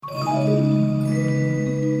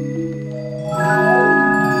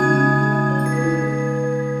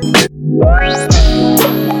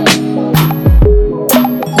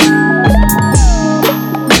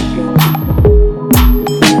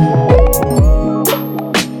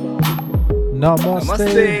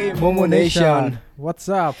Namaste, Momo Nation. What's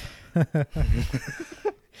up?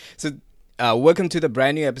 So, welcome to the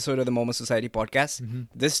brand new episode of the Momo Society podcast.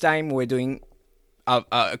 This time we're doing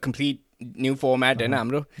a complete new format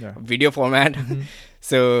and video format.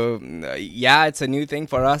 So, yeah, it's a new thing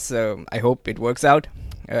for us. So, I hope it works out.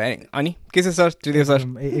 Ani, के छ sir? Today sir.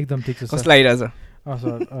 एकदम ठीक छ sir. कस्तो लागिरहेछ?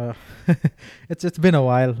 Sir it's been a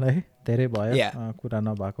while है. धेरै भयो कुरा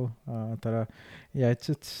नभएको. तर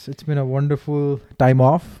it's been a wonderful time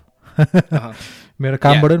off. मेरो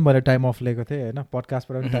कामबाट पनि मैले टाइम अफ लिएको थिएँ हैन,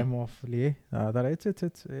 पडकास्टबाट पनि टाइम अफ लिए. तर it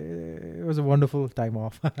was a wonderful time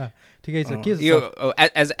off. ठिकै छ. के यो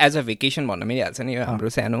as a vacation भन्न मिलिहाल्छ नि यो हाम्रो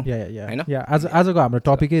सानो हैन. आजको हाम्रो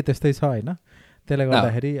टपिकै त्यस्तै छ हैन. त्यसले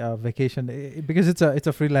गर्दाखेरि vacation because it's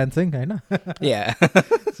a freelancing हैन. Yeah.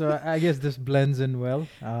 So I guess this blends in well.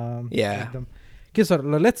 Yeah. के sir,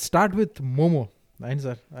 let's start with Momo हैन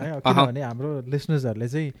सर. किनभने हाम्रो लिसनर्सहरुले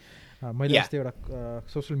चाहिँ मैले अस्ति एउटा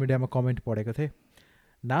सोशल मिडियामा कमेन्ट पढेको थिएँ.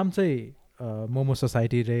 नाम चाहिँ मोमो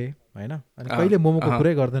सोसाइटी रे हैन, अनि कहिले मोमोको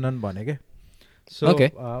कुरै गर्दैनन् भने के. सो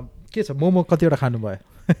के छ, मोमो कतिवटा खानुभयो?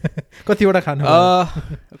 कतिवटा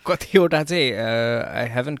कतिवटा चाहिँ I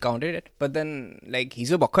haven't counted it, but then like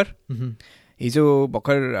हिजो भर्खर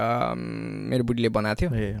मेरो बुढीले बनाएको थियो.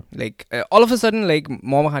 Like all of a sudden like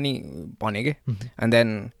momo खाने भने के, एन्ड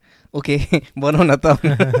देन ओके बनाउ न त.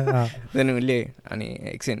 देन उसले अनि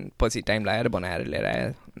एकछिन पछि टाइम लगाएर बनाएर लिएर आयो.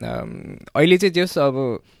 अहिले चाहिँ जस अब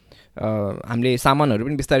हामीले सामानहरू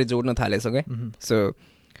पनि बिस्तारै जोड्न थालेछौँ क्या. सो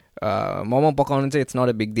मोमो पकाउनु चाहिँ it's not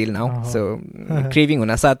a big deal now. So craving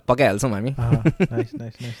हुन साथ पकाइहाल्छौँ हामी.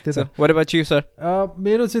 So what about you sir?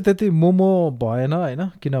 मेरो चाहिँ त्यति मोमो भएन होइन,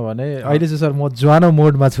 किनभने अहिले चाहिँ सर म ज्वानो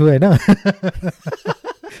मोडमा छु होइन.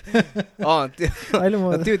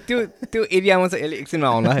 त्यो एरियामा चाहिँ अहिले एकछिनमा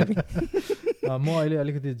आउला. म अहिले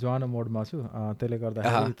अलिकति ज्वानो मोडमा छु, त्यसले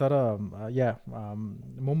गर्दाखेरि. तर या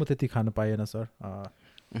मोमो त्यति खानु पाइएन सर.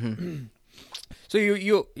 सो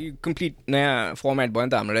यो कम्प्लिट नयाँ फर्मेट भयो नि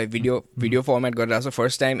त हामीलाई. भिडियो फर्मेट गरिरहेको छ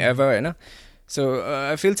फर्स्ट टाइम एभर होइन. So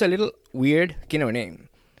I feels a little weird, किनभने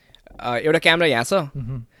एउटा क्यामेरा यहाँ छ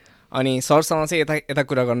अनि सरसँग चाहिँ यता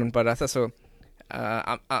कुरा गर्नु परिरहेको छ. सो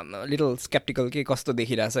लिटल स्केप्टिकल के कस्तो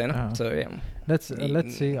देखिरहेछ होइन. So let's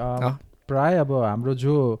C. प्राय अब हाम्रो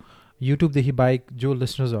जो युट्युबदेखि बाहेक जो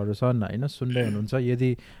लिसनर्सहरू छन् होइन, सुन्दै हुनुहुन्छ,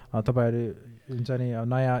 यदि तपाईँहरू हुन्छ नि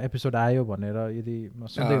नयाँ एपिसोड आयो भनेर यदि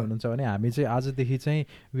सुन्दै हुनुहुन्छ भने हामी चाहिँ आजदेखि चाहिँ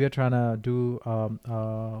we are ट्राइन do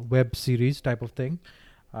web series type of thing.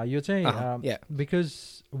 यो चाहिँ because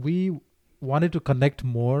we wanted to connect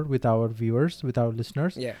more with our viewers, with our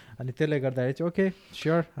listeners. अनि त्यसले गर्दाखेरि चाहिँ ओके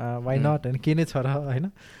स्योर वाइ नट, अनि के नै छ र होइन.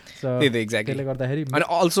 त्यसले गर्दाखेरि अनि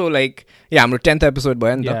अल्सो लाइक हाम्रो 10th एपिसोड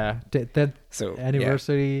भयो नि त. 10th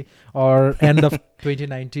anniversary or end of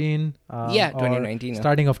 2019. 2019.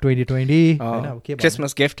 Starting of 2020.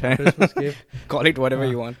 Christmas gift. Call it whatever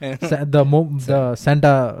you want. The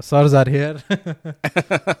Santa sirs are here.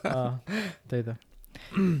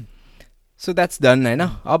 So that's done हैन.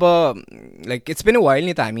 अब like it's been a while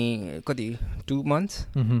नि त हामी कति 2 months?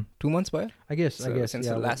 2 months भयो? I guess since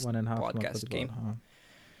the last 1.5 podcast came.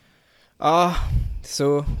 So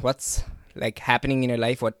what's like happening in your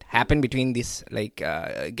life? What happened between this like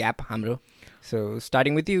gap हाम्रो? So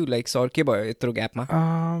starting with you, like sir के भयो यत्रो gap मा?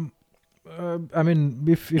 I mean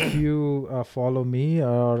if you follow me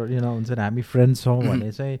or you know हुन्छ नि हामी friends हौ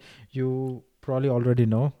भने चाहिँ you probably already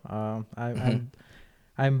know.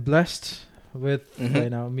 I'm blessed with you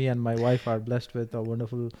know, me and my wife are blessed with a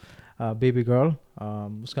wonderful baby girl.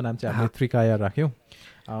 उसको नाम चाहिँ हामीले त्रिकाया राख्यौँ.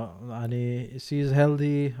 अनि she is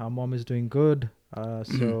healthy, our mom is doing good.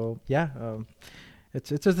 So yeah,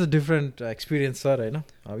 it's just a different experience sir हैन.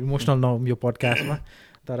 Emotional now यो podcast मा,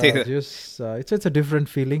 तर just it's a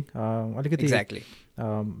different feeling. अलिकति exactly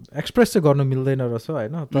एक्सप्रेस चाहिँ गर्न मिल्दैन रहेछ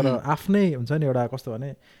हैन. तर आफ्नै हुन्छ नि एउटा कस्तो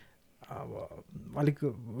भने अलिक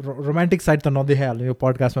रोमान्टिक साइड त नदेखाइहाल्नु यो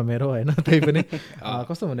पडकास्टमा मेरो होइन. त्यही पनि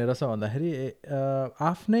कस्तो हुने रहेछ भन्दाखेरि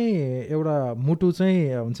आफ्नै एउटा मुटु चाहिँ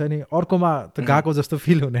हुन्छ नि अर्कोमा त गएको जस्तो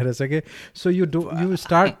फिल हुने रहेछ कि. So you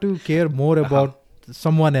start to care more about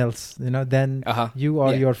someone else, you know, than you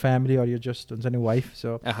or your family or you just wife.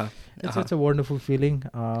 So it's a wonderful feeling,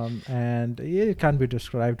 and it can't be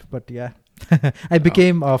described, but yeah. I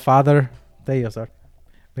became a father. There you sir.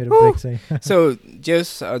 मेरो brake चाहिँ. So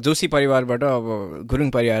just Joshi परिवारबाट अब गुरुङ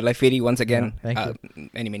परिवारलाई फेरि once again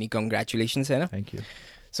many congratulations हैन. Thank you.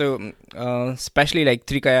 So especially like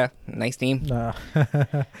त्रिकाया, nice name.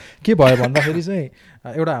 के भयो भन्दाखेरि चाहिँ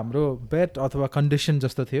एउटा हाम्रो बेट अथवा कन्डिसन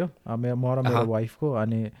जस्तो थियो म र मेरो वाइफको.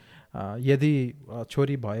 अनि यदि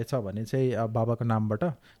छोरी भएछ भने चाहिँ बाबाको नामबाट,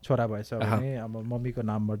 छोरा भएछ भने अब मम्मीको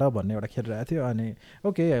नामबाट भन्ने एउटा खेलिरहेको थियो. अनि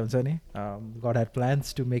ओके हुन्छ नि, God had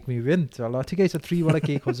plans to make me win. ल ठिकै छ, 3 बाट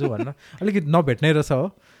केही खोज्छु भनेर अलिकति नभेट्नै रहेछ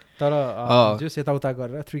हो. तर जस यताउता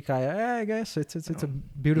गरेर 3 काया I guess it's a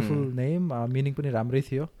beautiful name, meaning पनि राम्रै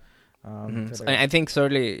थियो. आई थिङ्क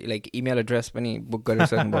सरले लाइक इमेल एड्रेस पनि बुक गरेर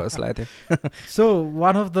सक्नुभयो जस्तो लाग्थ्यो. सो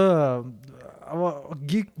वान अफ द अब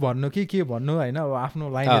गिक भन्नु कि के भन्नु होइन, अब आफ्नो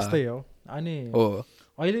लाइन यस्तै हो. अनि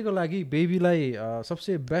अहिलेको लागि बेबीलाई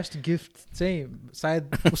सबसे बेस्ट गिफ्ट चाहिँ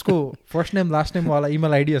सायद उसको फर्स्ट नेम लास्ट नेम वाला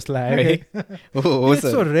इमेल आइडी जस्तो लाग्यो.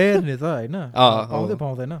 सो रेयर नि त होइन,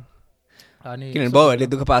 पाउँदैन. अनि किनभने बाउहरूले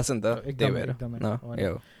दुःख पाएको नि त, एकदमै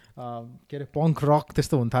के अरे पङ्क रक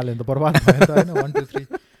त्यस्तो हुन थाल्यो भने त बर्बाद भयो नि त होइन. 1 2 3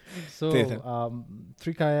 सो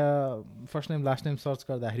 3 काया first name last name search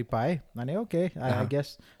गर्दाखेरि पाएँ. अनि okay I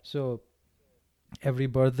guess so every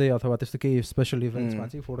birthday अथवा त्यस्तो केही स्पेसल इभेन्ट्समा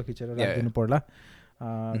चाहिँ फोटो खिचेर राखिदिनु पर्ला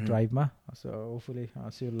ड्राइभमा. So hopefully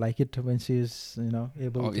C will like it when C is you know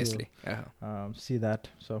able to see that.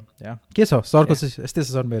 So या के छ सरको चाहिँ यस्तै छ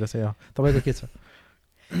सर मेरो चाहिँ. तपाईँको के छ?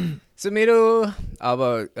 सो मेरो अब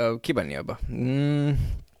के भन्ने अब,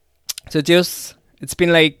 so just it's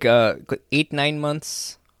been like 8-9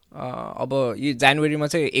 months. अब यो जनवरीमा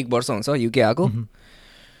चाहिँ 1 वर्ष हुन्छ युके आएको.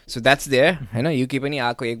 सो द्याट्स देयर होइन, युके पनि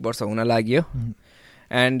आएको 1 वर्ष हुन लाग्यो.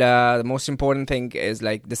 And the most important thing is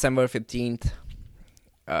like December 15th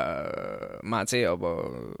मा चाहिँ अब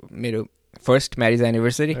मेरो फर्स्ट म्यारिज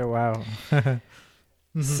एनिभर्सरी.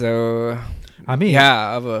 सो हामी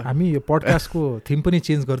यो पडकास्टको थिम पनि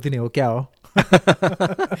चेन्ज गरिदिने हो क्या हो?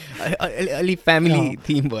 अलि फ्यामिली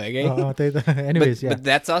थिम भयो क्या. बट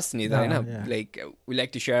द्याट्स अस नि त होइन, like we like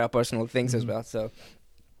to share our personal things as well. So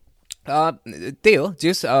त्यही हो,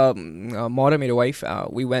 जस म र मेरो wife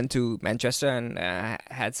we went to Manchester and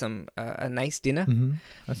had some nice dinner.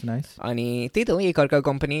 अनि त्यही त हो, एकअर्काको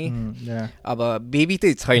कम्पनी. अब बेबी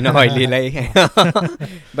त छैन अहिलेलाई,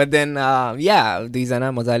 बट देन या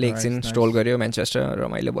दुईजना मजाले एकछिन स्ट्रोल गऱ्यो म्यान्चेस्टर,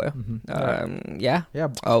 रमाइलो भयो.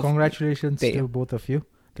 Congratulations to both of you.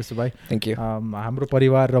 त्यसो भए थ्याङ्क यू हाम्रो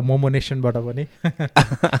परिवार र मोमो नेसनबाट पनि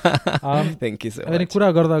थ्याङ्क यू. अनि कुरा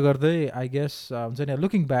गर्दा गर्दै आई गेस हुन्छ नि,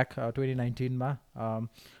 लुकिङ ब्याक 2019मा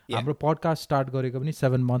हाम्रो पडकास्ट स्टार्ट गरेको पनि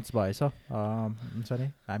 7 months भएछ हुन्छ नि.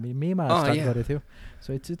 हामी मेमा स्टार्ट गरेको थियो.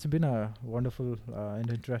 So it's been a wonderful and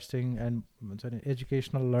interesting and हुन्छ नि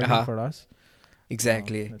educational learning for us.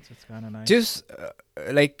 Exactly. It's kind of nice. Just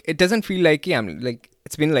like it doesn't feel like I'm like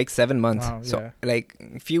it's been like 7 months. So like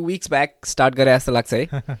a few weeks back start gare aisa lagcha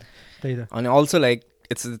hai. And also like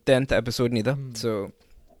it's the 10th episode neither. So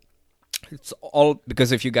it's all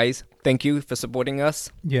because of you guys. Thank you for supporting us.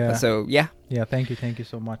 Yeah. So yeah, thank you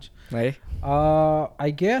so much. Right. I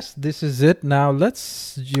guess this is it. Now let's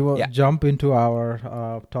jump into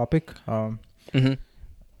our topic.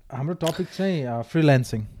 Hamro topic chai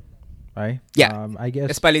freelancing. Right? Yeah. I guess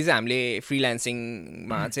यसपालि चाहिँ हामीले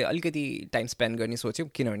फ्रिल्यान्सिङमा चाहिँ अलिकति time spend गर्ने सोच्यौँ,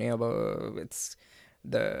 किनभने अब it's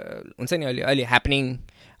the हुन्छ नि अहिले ह्यापनिङ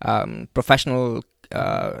प्रोफेसनल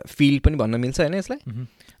फिल्ड पनि भन्न मिल्छ होइन यसलाई.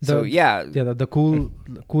 So the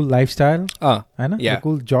cool lifestyle, होइन, the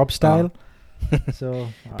cool job style. So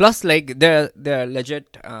plus like there are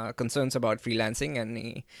legit concerns about freelancing and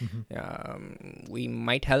we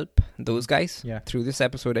might help those guys through this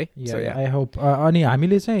episode. So I hope अनि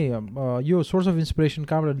हामीले चाहिँ यो सोर्स अफ इन्सपिरेसन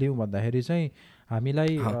कहाँबाट लियौँ भन्दाखेरि चाहिँ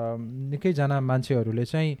हामीलाई निकैजना मान्छेहरूले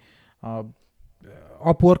चाहिँ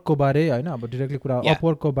अपवर्कको बारे होइन, अब डिरेक्टली कुरा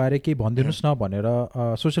अपवर्कको बारे केही भनिदिनुहोस् न भनेर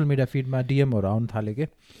सोसियल मिडिया फिडमा डिएमहरू आउनु थाल्यो कि.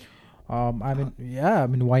 I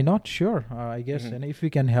mean, why not? Sure, I guess. And if we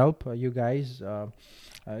can help you guys,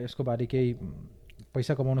 यसको बारे केही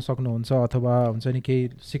पैसा कमाउन सक्नुहुन्छ अथवा हुन्छ नि केही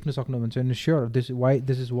सिक्न सक्नुहुन्छ भने sure, this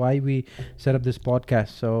is why we set up this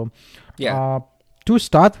podcast. So to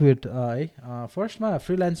start with, फर्स्टमा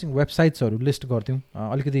फ्रिल्यान्सिङ वेबसाइट्सहरू लिस्ट गरिदिउँ,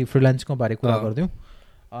 अलिकति फ्रिल्यान्सिङको बारे कुरा गरिदिउँ.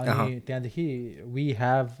 अनि त्यहाँदेखि we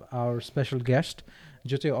have our special guest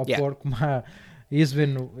जो चाहिँ अपवर्कमा he's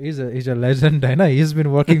a legend, I know. He's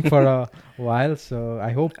been working for a while, so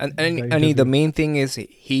I hope. And the main thing is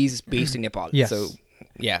he's based in Nepal. Yes. So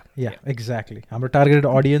yeah, exactly. हाम्रो targeted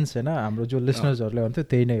audience हैन, हाम्रो जो listenersहरूले भन्थ्यो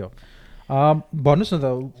त्यही नै हो. भन्नुस् न त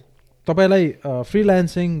तपाईलाई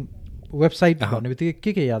फ्रिल्यान्सिङ वेबसाइट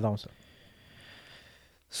भन्नेबित्तिकै के याद आउँछ?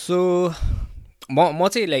 So म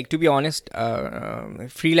चाहिँ like to be honest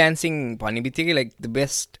freelancing भन्ने बित्तिकै like the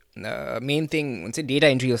best main thing हुन्छ डेटा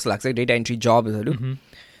इन्ट्री जस्तो लाग्छ. डेटा इन्ट्री जबहरू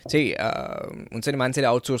चाहिँ हुन्छ नि, मान्छेले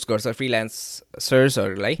आउटसोर्स गर्छ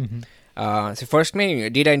फ्रिल्यान्सर्सहरूलाई. फर्स्टमै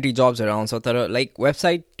डेटा इन्ट्री जब्सहरू आउँछ, तर like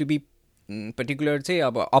website to be particular चाहिँ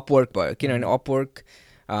अब अपवर्क भयो, किनभने अपवर्क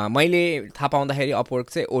मैले थाहा पाउँदाखेरि अपवर्क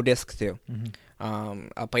चाहिँ ओडेस्क थियो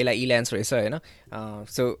पहिला इल्यान्स रहेछ होइन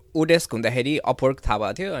सो ओडेस्क हुँदाखेरि अपवर्क थाहा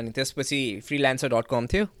भएको थियो अनि त्यसपछि freelancer.com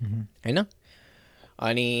थियो होइन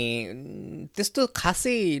अनि त्यस्तो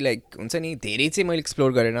खासै लाइक हुन्छ नि धेरै चाहिँ मैले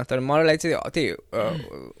एक्सप्लोर गरेन तर मलाई चाहिँ त्यही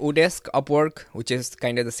ओडेस्क Upwork which is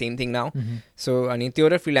kind of the same thing now so अनि त्यो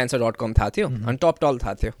र freelancer.com थाहा थियो अनि टपटल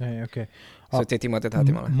थाहा थियो ओके सो त्यति मात्रै थाहा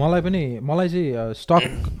थियो मलाई चाहिँ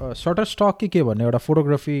सटर स्टक के भन्ने एउटा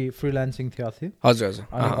फोटोग्राफी फ्रिल्यान्सिङ थियो हजुर हजुर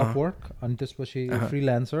अनि अपवर्क अनि त्यसपछि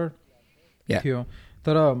फ्रिल्यान्सर थियो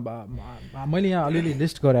तर मैले यहाँ अलिअलि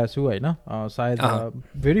लिस्ट गरेको छु होइन सायद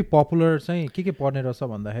भेरी पपुलर चाहिँ के पर्ने रहेछ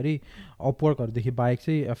भन्दाखेरि अपवर्कहरूदेखि बाहेक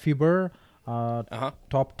चाहिँ fibre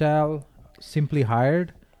टपटेल simply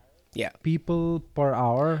hired people per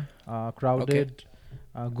hour crowded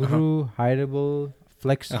गुरु हायरेबल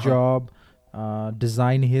FlexJobs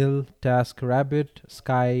DesignHill TaskRabbit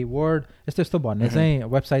Skyword यस्तो यस्तो भन्ने चाहिँ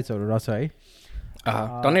वेबसाइट्सहरू रहेछ है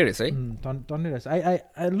टन्नै रहेछ है टन्नै रहेछ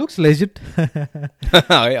आई लुक्स लेजिट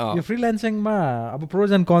यो फ्रिल्यान्सिङमा अब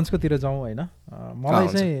प्रोज एन्ड कन्सकोतिर जाउँ होइन मलाई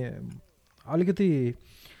चाहिँ अलिकति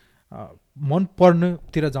मन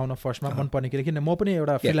पर्नेतिर जाउन फर्स्टमा मन पर्ने किन म पनि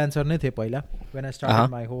एउटा फ्रिल्यान्सर नै थिएँ पहिला when I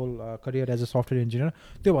start my whole career as a software engineer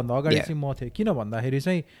त्योभन्दा अगाडि चाहिँ म थिएँ किन भन्दाखेरि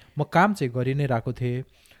चाहिँ म काम चाहिँ गरि नै रहेको थिएँ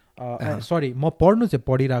सरी म पढ्नु चाहिँ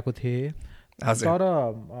पढिरहेको थिएँ तर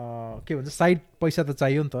के भन्छ साइड पैसा त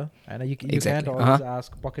चाहियो नि त होइन you can't always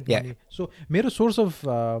ask pocket money so मेरो source of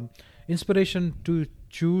inspiration to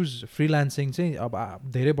choose freelancing चाहिँ अब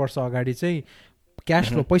धेरै वर्ष अगाडि चाहिँ क्यास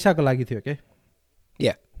फ्लो पैसाको लागि थियो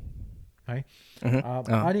क्या है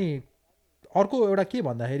अनि अर्को एउटा के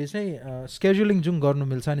भन्दाखेरि चाहिँ स्केड्युलिङ जुन गर्नु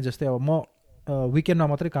मिल्छ नि जस्तै अब म विकेन्डमा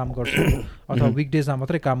मात्रै काम गर्छु अथवा विकडेजमा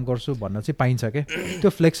मात्रै काम गर्छु भन्न चाहिँ पाइन्छ क्या त्यो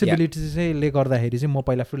फ्लेक्सिबिलिटी चाहिँले गर्दाखेरि चाहिँ म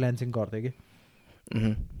पहिला फ्रिल्यान्सिङ गर्थेँ कि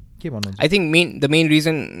के भन्नुहुन्छ I think the main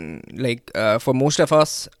reason like for most of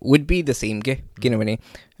us would be the same के किनभने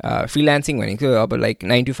फ्रिल्यान्सिङ भनेको अब लाइक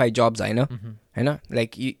 9 to 5 जब्स होइन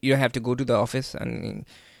like you have to go to the office अनि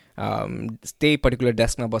त्यही पर्टिकुलर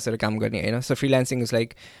डेस्कमा बसेर काम गर्ने होइन so freelancing is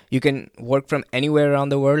like you can work from anywhere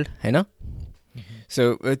around the world होइन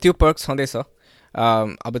सो त्यो पर्क्स छँदैछ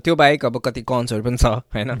अब त्यो बाहेक अब कति कन्सहरू पनि छ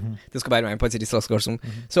होइन त्यसको बारेमा हामी पछि डिस्कस गर्छौँ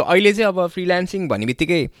सो अहिले चाहिँ अब फ्रिल्यान्सिङ भन्ने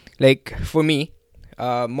बित्तिकै लाइक फर मी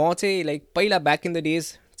म चाहिँ लाइक पहिला ब्याक इन द डेज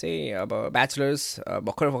चाहिँ अब ब्याचलर्स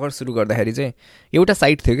भर्खर सुरु गर्दाखेरि चाहिँ एउटा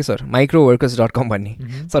साइट थियो कि सर microworkers.com भन्ने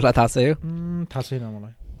सरलाई थाहा छ यो थाहा छैन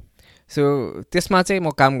मलाई सो त्यसमा चाहिँ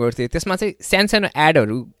म काम गर्थेँ त्यसमा चाहिँ सानो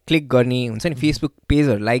एडहरू क्लिक गर्ने हुन्छ नि फेसबुक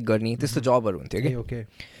पेजहरू लाइक गर्ने त्यस्तो जबहरू हुन्थ्यो कि ओके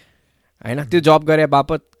होइन त्यो जब गरे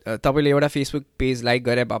बापत तपाईँले एउटा फेसबुक पेज लाइक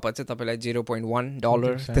गरे बापत चाहिँ तपाईँलाई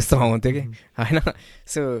 $0.1 त्यस्तो आउँथ्यो कि होइन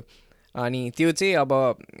सो अनि त्यो चाहिँ अब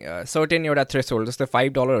सर्टेन एउटा थ्रेस होल्ड जस्तो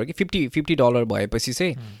 $5 हो कि $50 भएपछि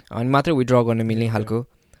चाहिँ अनि मात्रै विथड्र गर्न मिल्ने खालको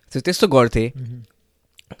सो त्यस्तो गर्थेँ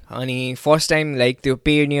अनि फर्स्ट टाइम लाइक त्यो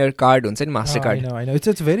पेनियर कार्ड हुन्छ नि Mastercard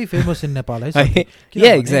it's very famous in Nepal है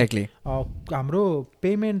या एक्ज्याक्टली हाम्रो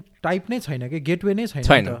पेमेन्ट टाइप नै छैन कि गेटवे नै छैन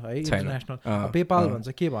है इन्टरनेसनल पेपाल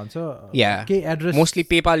भन्छ के भन्छ के एड्रेस मोस्टली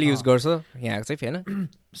पेपाल युज गर्छ यहाँ चाहिँ होइन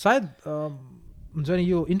सायद हुन्छ नि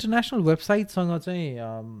यो इन्टरनेसनल वेबसाइटसँग चाहिँ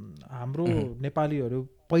हाम्रो नेपालीहरू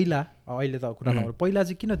पहिला अहिले त कुरा नगरौँ पहिला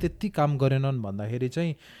चाहिँ किन त्यति काम गरेनन् भन्दाखेरि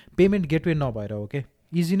चाहिँ पेमेन्ट गेटवे नभएर हो कि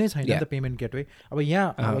इजी नै छैन नि त पेमेन्ट गेटवे अब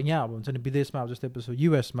यहाँ अब हुन्छ नि विदेशमा अब जस्तै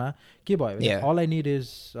युएसमा के भयो भने अल आई निड इज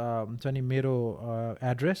हुन्छ नि मेरो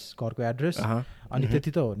एड्रेस घरको एड्रेस अनि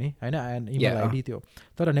त्यति त हो नि होइन एन्ड इमेल आइडी त्यो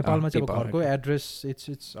तर नेपालमा चाहिँ अब घरको एड्रेस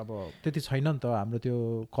इट्स अब त्यति छैन नि त हाम्रो त्यो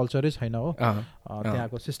कल्चरै छैन हो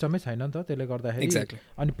त्यहाँको सिस्टमै छैन नि त त्यसले गर्दाखेरि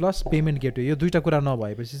अनि प्लस पेमेन्ट गेटवे यो दुईवटा कुरा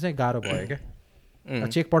नभएपछि चाहिँ गाह्रो भयो क्या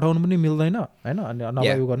चेक पठाउनु पनि मिल्दैन होइन अनि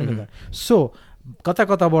नभए उयो गर्नु मिल्दैन सो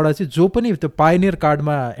कताबाट चाहिँ जो पनि त्यो पायोनियर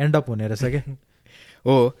कार्डमा एन्ड अप हुने रहेछ क्या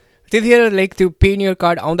हो त्यतिखेर लाइक त्यो पेनियर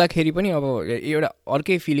कार्ड आउँदाखेरि पनि अब एउटा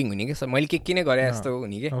अर्कै फिलिङ हुने कि सर मैले किन गरेँ जस्तो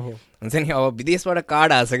हुने कि हुन्छ नि अब विदेशबाट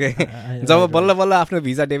कार्ड आएको छ क्या जब बल्ल बल्ल आफ्नो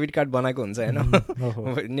भिजा डेबिट कार्ड बनाएको हुन्छ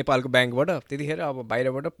होइन नेपालको ब्याङ्कबाट त्यतिखेर अब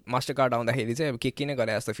बाहिरबाट मास्टर कार्ड आउँदाखेरि चाहिँ अब किन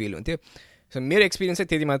गरेँ जस्तो फिल हुन्थ्यो सो मेरो एक्सपिरियन्स चाहिँ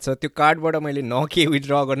त्यति मात्र छ त्यो कार्डबाट मैले न के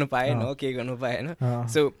विथड्र गर्नु पाएँ न के गर्नु पाएँ होइन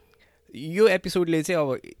सो यो एपिसोडले चाहिँ अब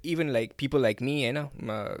even like people like me होइन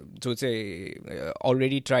जो चाहिँ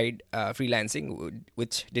already tried freelancing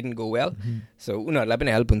which didn't go well so उनीहरूलाई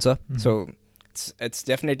पनि हेल्प हुन्छ so it's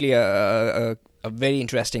definitely a very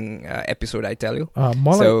interesting episode I tell you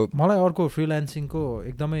मलाई अर्को फ्रिल्यान्सिङको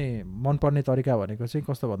एकदमै मनपर्ने तरिका भनेको चाहिँ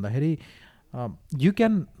कस्तो भन्दाखेरि यु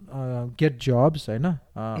क्यान गेट जब्स होइन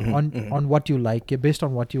अन वाट यु लाइक के based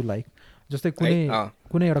on what you like जस्तै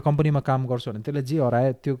कुनै एउटा कम्पनीमा काम गर्छु भने त्यसले जे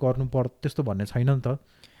हरायो त्यो गर्नु त्यस्तो भन्ने छैन नि त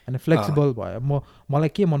अनि फ्लेक्सिबल भयो मलाई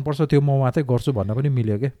के मनपर्छ त्यो म मात्रै गर्छु भन्न पनि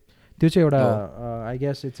मिल्यो क्या त्यो चाहिँ एउटा आई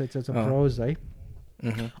गेस इट्स प्रोज है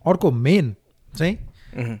अर्को मेन चाहिँ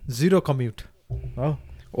जिरो कम्युट हो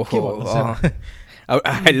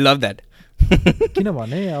आई लभ द्याट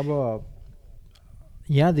किनभने अब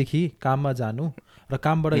यहाँदेखि काममा जानु र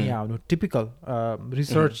कामबाट यहाँ आउनु टिपिकल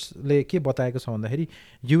रिसर्चले के बताएको छ भन्दाखेरि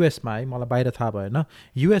युएसमा है मलाई बाहिर थाहा भएन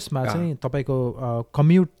युएसमा चाहिँ तपाईँको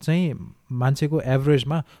कम्युट चाहिँ मान्छेको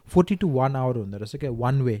एभरेजमा 40 to 1 hour हुँदो रहेछ क्या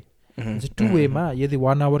वान वे 2 वेमा यदि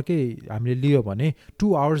 1 hourकै हामीले लियो भने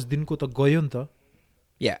 2 hours दिनको त गयो नि त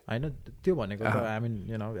होइन त्यो भनेको त आई मिन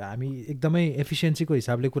यु नो हामी एकदमै एफिसियन्सीको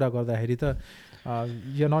हिसाबले कुरा गर्दाखेरि त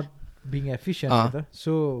you not being efficient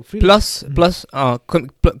so plus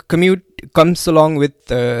commute comes along with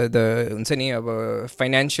the हुन्छ नि अब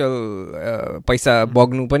financial पैसा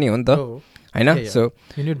बग्नु पनि हो नि त हैन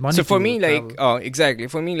so for me like exactly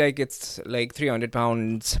for me like it's like 300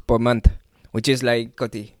 pounds per month which is like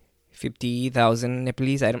कति 50,000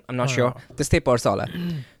 Nepalese I'm not sure त्यस्तै पर्छ होला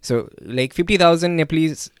so like 50,000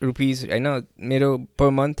 Nepalese rupees हैन मेरो per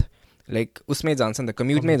month like उसमै जान्छ नि त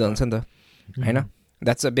कम्युटमै जान्छ नि त हैन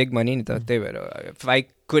that's a big money ni ta त्यही भएर if I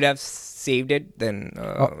could have saved it then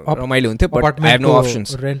रमाइलो हुन्थ्यो but I have no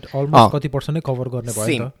options rent almost कति पर्सेन्ट नै कभर गर्ने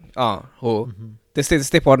भयो त हो त्यस्तै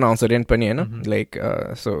त्यस्तै पर्न आउँछ रेन्ट पनि हैन लाइक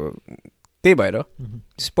सो त्यही भएर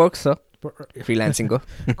स्पर्क्स छ फ्रीलान्सिङको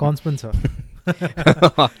कन्स पनि छ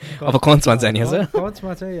अब कन्समा जाने छ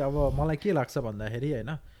कन्समा चाहिँ अब मलाई के लाग्छ भन्दाखेरि हैन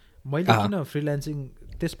मैले किन फ्रीलान्सिङ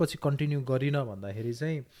त्यसपछि कन्टिन्यू गरिन भन्दाखेरि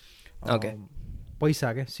चाहिँ पैसा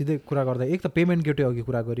क्या सिधै कुरा गर्दा एक त पेमेन्ट गेटवे अघि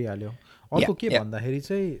कुरा गरिहाल्यो अर्को के भन्दाखेरि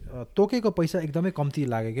चाहिँ तोकेको पैसा एकदमै कम्ती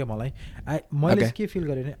लाग्यो क्या मलाई मैले के फिल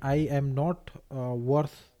गरेँ भने I am not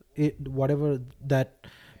worth it what ever that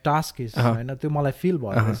task is होइन त्यो मलाई फिल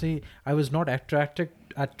भयो चाहिँ I was not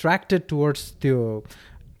attracted towards त्यो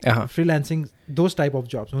freelancing those type of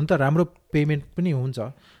jobs हुन त राम्रो पेमेन्ट पनि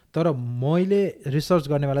हुन्छ तर मैले रिसर्च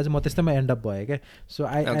गर्ने बेला चाहिँ म त्यस्तैमा एन्ड अप भएँ क्या so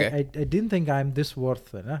I didn't think I am this worth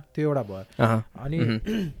होइन त्यो एउटा भयो अनि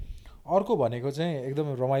अर्को भनेको चाहिँ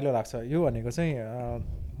एकदमै रमाइलो लाग्छ यो भनेको चाहिँ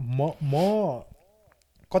म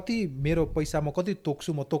कति मेरो पैसा म कति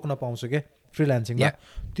तोक्छु म तोक्न पाउँछु क्या फ्रिल्यान्सिङमा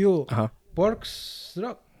त्यो पर्क्स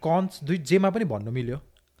र कन्स दुई जेमा पनि भन्नु मिल्यो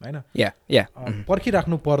होइन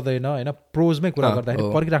पर्खिराख्नु पर्दैन होइन प्रोजमै कुरा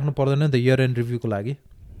गर्दाखेरि पर्खिराख्नु पर्दैन नि त इयर एन्ड रिभ्यूको लागि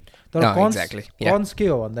तर कन्स के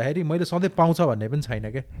हो भन्दाखेरि मैले सधैँ पाउँछ भन्ने पनि छैन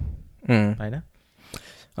क्या होइन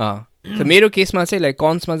मेरो केसमा चाहिँ लाइक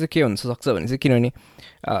कन्समा चाहिँ के हुनसक्छ भने चाहिँ किनभने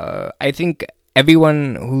I think every one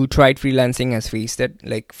who tried freelancing has face that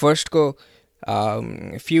like फर्स्टको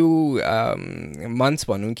फ्यु मन्थ्स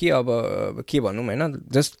भनौँ कि अब के भनौँ होइन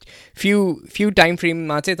जस्ट फ्यु टाइम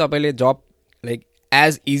फ्रेममा चाहिँ तपाईँले जब लाइक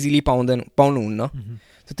एज इजिली पाउनुहुन्न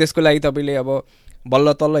त्यसको लागि तपाईँले अब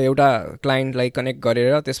बल्ल तल्ल एउटा क्लाइन्टलाई कनेक्ट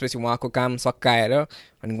गरेर त्यसपछि उहाँको काम सकाएर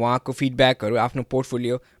अनि उहाँको फिडब्याकहरू आफ्नो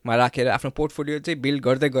पोर्टफोलियोमा राखेर आफ्नो पोर्टफोलियो चाहिँ बिल्ड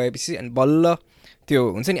गर्दै गएपछि अनि बल्ल त्यो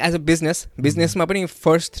हुन्छ नि एज अ बिजनेसमा पनि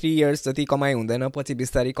फर्स्ट 3 years जति कमाइ हुँदैन पछि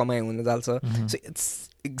बिस्तारै कमाइ हुन जान्छ so it's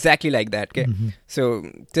exactly like that के सो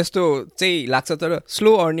त्यस्तो चाहिँ लाग्छ तर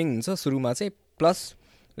स्लो अर्निङ हुन्छ सुरुमा चाहिँ प्लस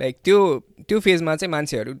लाइक त्यो फेजमा चाहिँ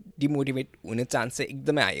मान्छेहरू डिमोटिभेट हुने चान्स चाहिँ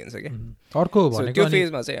एकदमै हाई हुन्छ क्या अर्को भनेको त्यो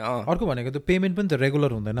फेजमा चाहिँ अर्को भनेको त्यो पेमेन्ट पनि त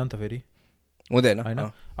रेगुलर हुँदैन नि त फेरि हुँदैन होइन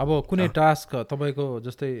अब कुनै टास्क तपाईँको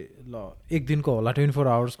जस्तै ल एक दिनको होला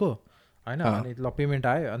 24 hours को होइन अनि ल पेमेन्ट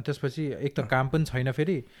आयो अनि त्यसपछि एक त काम पनि छैन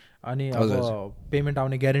फेरि अनि अब पेमेन्ट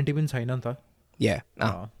आउने ग्यारेन्टी पनि छैन नि त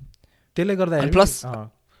त्यसले गर्दा प्लस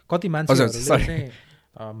कति मान्छेहरूले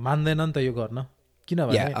चाहिँ मान्दैन नि त यो गर्न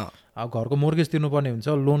किनभने घरको मोर्गेज तिर्नुपर्ने हुन्छ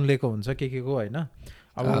लोन लिएको हुन्छ के को होइन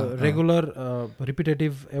अब रेगुलर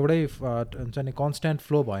रिपिटेटिभ एउटै हुन्छ नि कन्स्ट्यान्ट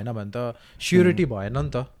फ्लो भएन भने त स्योरिटी भएन नि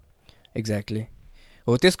त एक्ज्याक्टली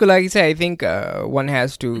हो त्यसको लागि चाहिँ I think one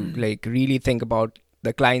has to like really think about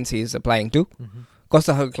the clients is applying to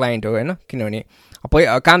कस्तो खालको क्लाइन्ट हो होइन किनभने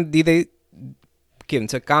काम दिँदै के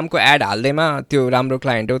हुन्छ कामको एड हाल्दैमा त्यो राम्रो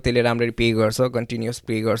क्लाइन्ट हो त्यसले राम्ररी पे गर्छ कन्टिन्युस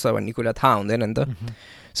पे गर्छ भन्ने कुरा थाहा हुँदैन नि त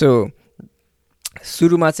सो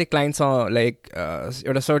सुरुमा चाहिँ क्लाइन्टसँग लाइक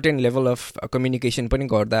एउटा सर्टेन लेभल अफ कम्युनिकेसन पनि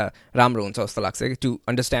गर्दा राम्रो हुन्छ जस्तो लाग्छ कि to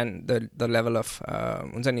understand the level of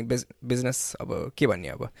हुन्छ नि बिजनेस अब के भन्ने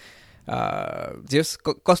अब जस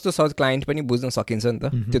कस्तो छ क्लाइन्ट पनि बुझ्न सकिन्छ नि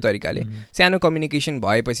त त्यो तरिकाले सानो कम्युनिकेसन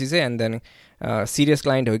भएपछि चाहिँ एन्ड देन सिरियस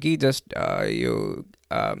क्लाइन्ट हो कि जस्ट यो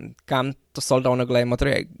काम त सल्टाउनको लागि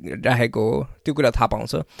मात्रै राखेको हो त्यो कुरा थाहा पाउँछ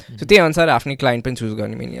सो त्यही अनुसार आफ्नै क्लाइन्ट पनि चुज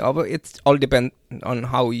गर्ने मिल्ने अब it's all depend on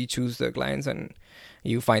how you choose the clients and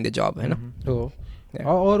you find the job होइन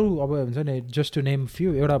हो अरू अब हुन्छ नि जस्ट टु नेम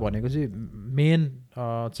फ्यु एउटा भनेको चाहिँ मेन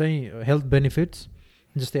चाहिँ हेल्थ बेनिफिट्स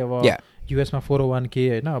जस्तै अब युएसमा 401k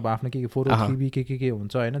होइन अब आफ्नो के 403b के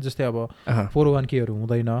हुन्छ होइन जस्तै अब 401kहरू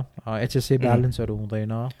हुँदैन HSA ब्यालेन्सहरू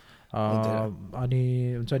हुँदैन अनि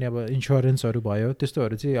हुन्छ नि अब इन्सुरेन्सहरू भयो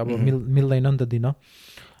त्यस्तोहरू चाहिँ अब मिल्दैन नि त दिन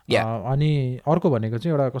अनि अर्को भनेको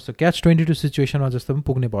चाहिँ एउटा कस्तो catch-22 सिचुएसनमा जस्तो पनि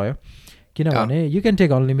पुग्ने भयो किनभने you can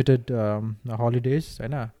take unlimited holidays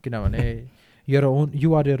होइन किनभने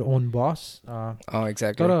you are your own boss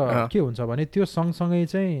तर के हुन्छ भने त्यो सँगसँगै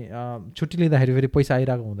चाहिँ छुट्टी लिँदाखेरि फेरि पैसा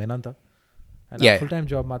आइरहेको हुँदैन नि त होइन फुल टाइम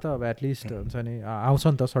जबमा त अब एटलिस्ट हुन्छ नि आउँछ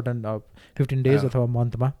नि त सर्टन 15 डेज अथवा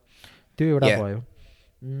मन्थमा त्यो एउटा भयो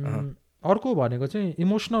अर्को भनेको चाहिँ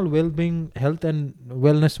emotional wellbeing health and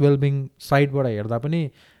wellness wellbeing साइडबाट हेर्दा पनि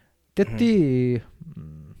त्यति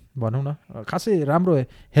भनौँ न खासै राम्रो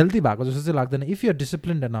हेल्दी भएको जस्तो चाहिँ लाग्दैन इफ युआर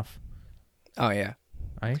डिसिप्लिन्ड एनफ है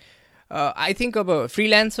आई थिङ्क अब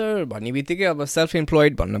फ्रिल्यान्सर भन्ने बित्तिकै अब सेल्फ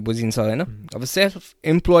इम्प्लोइड भन्न बुझिन्छ होइन अब सेल्फ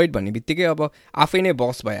इम्प्लोइड भन्ने बित्तिकै अब आफै नै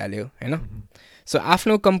बस भइहाल्यो होइन सो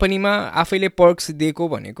आफ्नो कम्पनीमा आफैले पर्क्स दिएको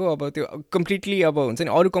भनेको अब त्यो कम्प्लिटली अब हुन्छ नि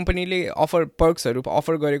अरू कम्पनीले पर्क्सहरू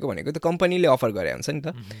अफर गरेको भनेको त कम्पनीले अफर गरे हुन्छ नि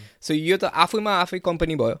त सो यो त आफूमा आफै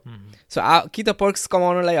कम्पनी भयो सो कि त पर्क्स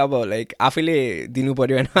कमाउनलाई अब लाइक आफैले दिनु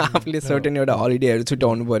पऱ्यो होइन आफूले सर्टेन एउटा हलिडेहरू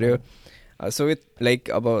छुट्याउनु पऱ्यो सो इट लाइक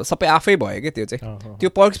अब सबै आफै भयो क्या त्यो चाहिँ त्यो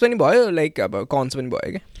पर्क्स पनि भयो लाइक अब कन्स पनि भयो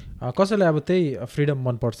क्या कसैलाई अब त्यही फ्रिडम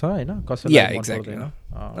मनपर्छ होइन कसैलाई मन पर्दैन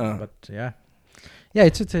but yeah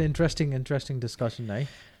it's interesting discussion है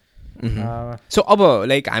सो अब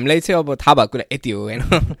लाइक हामीलाई चाहिँ अब थाहा भएको कुरा यति हो होइन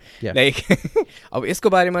लाइक अब यसको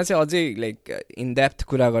बारेमा चाहिँ अझै लाइक इन डेप्थ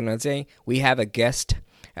कुरा गर्न चाहिँ we have a guest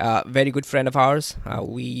very good friend of ours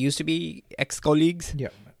we used to be ex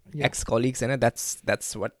colleagues होइन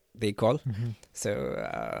that's what they call so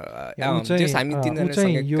just हामी तीनजना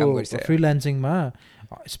सँगै काम गरिसकेको फ्रीलान्सिङमा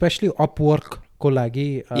स्पेशली अपवर्क को लागि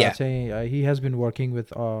चाहिँ he has been working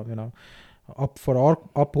with you know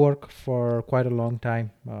Upwork for quite a long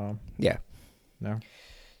time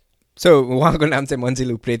so उहाँको नाम चाहिँ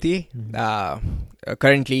मन्जिल Upreti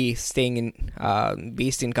currently staying in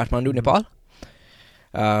based in Kathmandu Nepal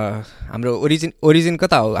हाम्रो ओरिजिन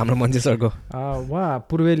कता हो हाम्रो मन्जिल सरको उहाँ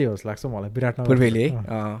पूर्वेली होस् लाग्छ मलाई विराटनगर पूर्वेली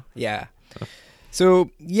या सो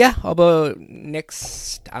या अब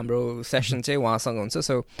नेक्स्ट हाम्रो सेसन चाहिँ उहाँसँग हुन्छ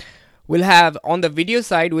so will have on the video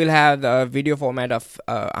side will have the video format of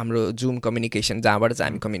हाम्रो जुम कम्युनिकेसन जहाँबाट चाहिँ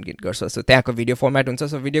हामी कम्युनिकेट गर्छ सो त्यहाँको भिडियो फर्मेट हुन्छ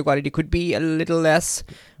so video quality could be a little lace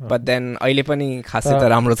but then अहिले पनि खासै त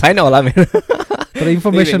राम्रो छैन होला मेरो तर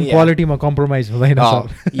इन्फर्मेसन क्वालिटीमा कम्प्रोमाइज हुँदैन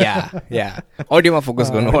या अडियोमा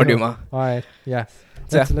फोकस गर्नु अडियोमा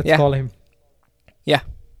let's call him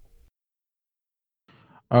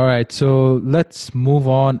alright so let's move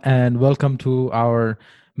on and welcome to our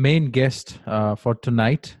main guest for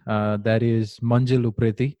tonight that is Manjil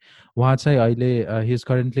Upreti उहाँ चाहिँ अहिले he is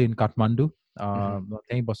currently in Kathmandu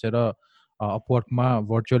त्यहीँ बसेर अपवर्कमा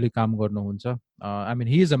भर्चुअली काम गर्नुहुन्छ I mean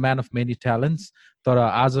he is a man of many talents तर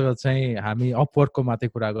आज चाहिँ हामी अपवर्कको मात्रै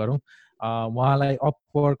कुरा गरौँ उहाँलाई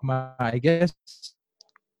अपवर्कमा आई गेस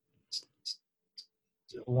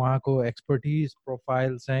उहाँको एक्सपर्टिज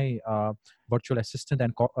प्रोफाइल चाहिँ virtual assistant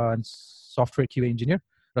and software Q engineer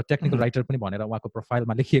र टेक्निकल राइटर पनि भनेर उहाँको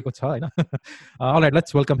प्रोफाइलमा लेखिएको छ होइन alright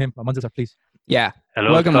let's welcome him Manjil sir please yeah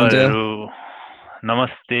hello welcome Manjil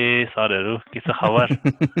नमस्ते सरहरू के छ खबर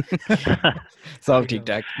सब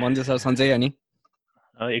ठिकठाक मन्जिल सर सन्चै अनि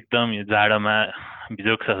एकदम यो जाडोमा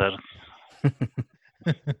बिजोग छ सर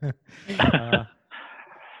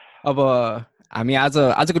अब हामी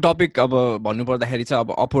आजको टपिक अब भन्नु पर्दाखेरि चाहिँ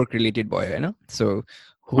अब अपवर्क रिलेटेड भयो होइन so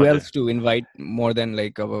who else to invite more than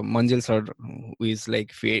like Manjil sir who is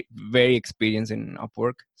like very experienced in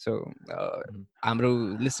Upwork so हाम्रो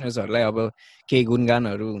listenersहरुलाई अब केही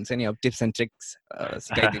गुणगानहरु हुन्छ नि अब tips and tricks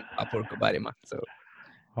सिकाइदिनु Upwork को बारेमा so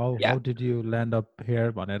how did you land up here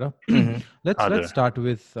भनेर let's start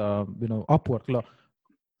with you know Upwork ल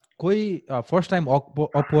कोही फर्स्ट टाइम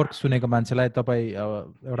अपवर्क सुनेको मान्छेलाई तपाई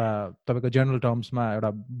एउटा तपाईको जनरल टर्म्समा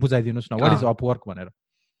एउटा बुझाइदिनुस् न व्हाट इज अपवर्क भनेर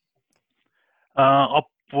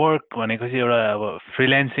अपवर्क भनेको चाहिँ एउटा अब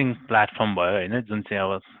फ्रिल्यान्सिङ प्लेटफर्म भयो हैन जुन चाहिँ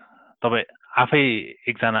अब तपाई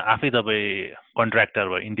आफै तपाई कन्ट्र्याक्टर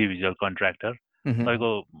भयो इन्डिभिजुअल कन्ट्र्याक्टर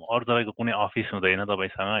तपाईको कुनै अफिस हुँदैन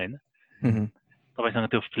तपाईसँग हैन तपाईसँग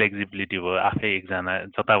त्यो फ्लेक्सिबिलिटी भयो आफै एकजना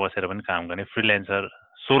जता बसेर पनि काम गर्ने फ्रिल्यान्सर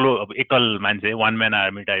सोलो अब एकल मान्छे वान म्यान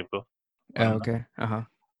आर्मी टाइपको ओके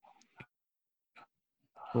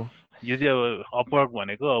यो चाहिँ अब अपवर्क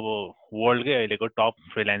भनेको अब वर्ल्डकै अहिलेको टप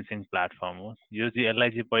फ्रिल्यान्सिङ प्लेटफर्म हो यो चाहिँ यसलाई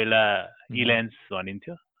चाहिँ पहिला इल्यान्स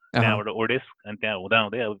भनिन्थ्यो त्यहाँबाट ओडेस्क अनि त्यहाँ हुँदा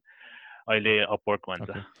अब अहिले अपवर्क भन्छ।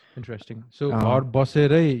 इन्ट्रेस्टिङ। सो घर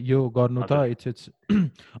बसेरै यो गर्नु त इट्स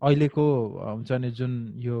अहिलेको हुन्छ नि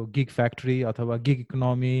जुन यो गिग फ्याक्ट्री अथवा gig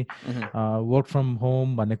economy work from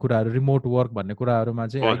home भन्ने कुराहरू रिमोट वर्क भन्ने कुराहरूमा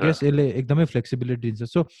चाहिँ आई गेस यसले एकदमै फ्लेक्सिबिलिटी दिन्छ।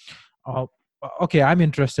 So okay I am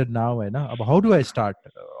interested now होइन अब how do I start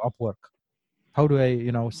Upwork, how do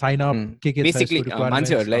I sign up, के छ बेसिकली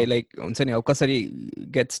मान्छेहरूलाई लाइक हुन्छ नि अब कसरी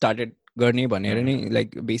गेट स्टार्टेड गर्ने भनेर नै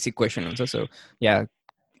लाइक बेसिक क्वेसन हुन्छ। सो या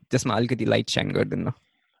त्यसमा अलिकति लाइट साइन गरिदिनु न।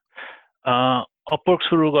 अपवर्क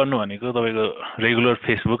सुरु गर्नु भनेको तपाईँको रेगुलर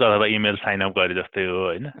फेसबुक अथवा इमेल साइन अप गरे जस्तै हो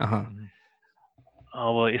होइन।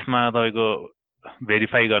 अब यसमा तपाईँको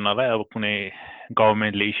भेरिफाई गर्नलाई अब कुनै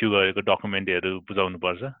गभर्मेन्टले इस्यु गरेको डकुमेन्टहरू बुझाउनु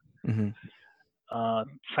पर्छ।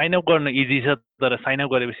 साइन अप गर्न इजी छ, तर साइन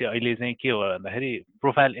अप गरेपछि अहिले चाहिँ के हो भन्दाखेरि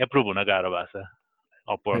प्रोफाइल एप्रुभ हुन गाह्रो भएको छ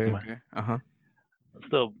अपवर्कमा।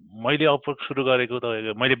 जस्तो मैले अपवर्क सुरु गरेको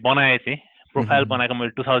तपाईँको मैले बनाएँ चाहिँ प्रोफाइल बनाएको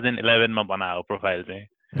मैले 2011 मा बनाएको प्रोफाइल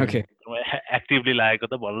चाहिँ एक्टिभली लागेको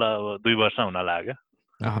त बल्ल अब 2 वर्ष हुन लाग्यो।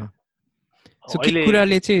 सो के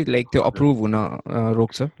कुराले चाहिँ लाइक त्यो अप्रुभ हुन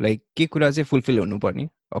रोक्छ, लाइक के कुरा चाहिँ फुलफिल हुनुपर्ने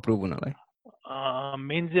अप्रुभ हुनलाई?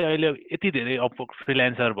 मेन चाहिँ अहिले यति धेरै अपवर्क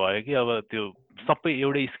फ्रिल्यान्सर भयो कि अब त्यो सबै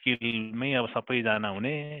एउटै स्किलमै अब सबैजना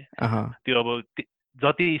हुने, त्यो अब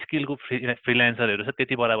जति स्किलको फ्रिल्यान्सरहरू छ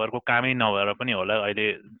त्यति बराबरको कामै नभएर पनि होला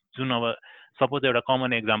अहिले। जुन अब सपोज एउटा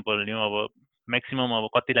कमन एक्जाम्पल लिउँ, अब म्याक्सिमम अब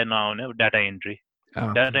कतिलाई नआउने डाटा एन्ट्री,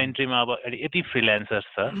 डाटा एन्ट्रीमा अब यति फ्रिल्यान्सर्स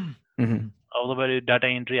छ। अब तपाईँले डाटा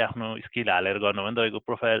एन्ट्री आफ्नो स्किल हालेर गर्नु भने तपाईँको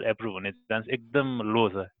प्रोफाइल एप्रुभ हुने चान्स एकदम लो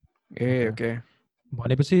छ।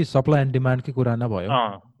 भनेपछि सप्लाई एन्ड डिमान्डकै कुरा नभयो।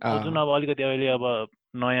 जुन अब अलिकति अहिले अब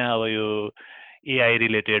नयाँ अब यो एआई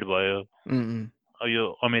रिलेटेड भयो, यो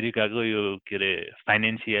अमेरिकाको यो के अरे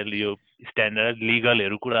फाइनेन्सियल यो स्ट्यान्डर्ड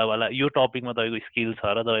लिगलहरू कुरावाला यो टपिकमा तपाईँको स्किल छ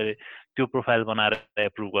र तपाईँले त्यो प्रोफाइल बनाएर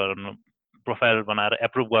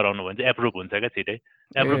एप्रुभ गराउनु भने चाहिँ एप्रुभ हुन्छ क्या छिटै।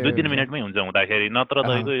 एप्रुभ 2-3 मिनटमै हुन्छ हुँदाखेरि, नत्र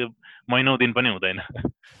तपाईँको यो महिनौ दिन पनि हुँदैन।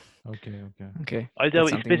 अहिले चाहिँ अब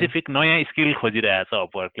स्पेसिफिक नयाँ स्किल खोजिरहेको छ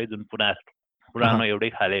अपवर्कले, जुन पुरानो एउटै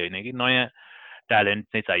खाले होइन कि नयाँ ट्यालेन्ट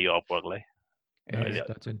चाहिँ चाहियो अपवर्कलाई।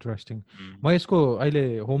 That's interesting. म यसको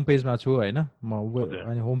अहिले होम पेजमा छु होइन,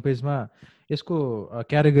 अनि होम पेजमा यसको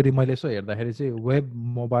क्याटेगोरी मैले यसो हेर्दाखेरि चाहिँ web,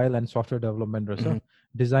 mobile and software development रहेछ,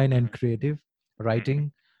 design and creative, writing,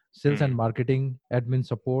 sales and marketing, admin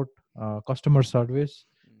support, customer service,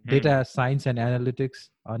 data science and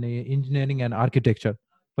analytics, अनि इन्जिनियरिङ एन्ड आर्किटेक्चर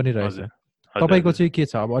पनि रहेछ। तपाईँको चाहिँ के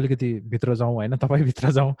छ? अब अलिकति भित्र जाउँ होइन, तपाईँ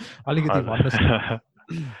भित्र जाउँ अलिकति भन्नुहोस् न।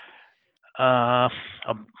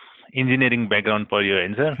 इन्जिनियरिङ ब्याकग्राउन्ड पऱ्यो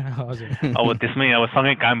होइन सर, अब त्यसमै अब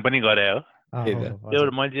सँगै काम पनि गरे हो।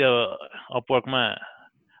 त्यो मैले चाहिँ अब अपवर्कमा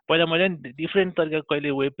पहिला मैले डिफ्रेन्ट तरिकाको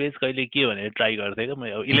कहिले वेब पेज कहिले के भनेर ट्राई गर्थेँ क्या।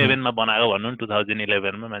 मैले 11 मा बनाएको भन्नु नि,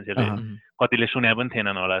 2011 मा मान्छेले कतिले सुने पनि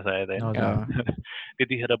थिएनन् होला सायद होइन।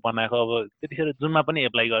 त्यतिखेर बनाएको, अब त्यतिखेर जुनमा पनि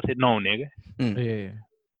एप्लाई गर्थेँ नहुने क्या।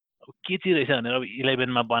 के चाहिँ रहेछ भनेर अब 11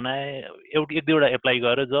 मा बनाएँ, एक दुईवटा एप्लाई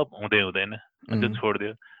गरेर जब हुँदैन त्यो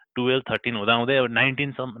छोडिदियो। 12-13 हुँदै अब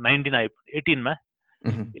 18मा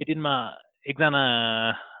एकजना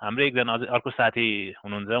हाम्रो एकजना अर्को साथी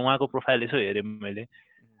हुनुहुन्छ, उहाँको प्रोफाइल यसो हेरेँ मैले।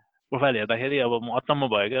 प्रोफाइल हेर्दाखेरि अब म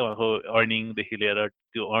अचम्म भयो क्या, उहाँको अर्निङदेखि लिएर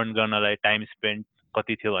त्यो अर्न गर्नलाई टाइम स्पेन्ड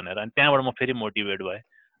कति थियो भनेर। अनि त्यहाँबाट म फेरि मोटिभेट भएँ,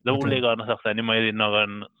 जब उसले गर्न सक्छ भने मैले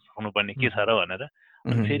नगर्न सक्नुपर्ने के छ र भनेर।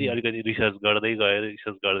 अनि फेरि अलिकति रिसर्च गर्दै गएँ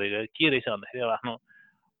के रहेछ भन्दाखेरि अब आफ्नो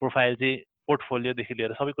प्रोफाइल चाहिँ पोर्टफोलियोदेखि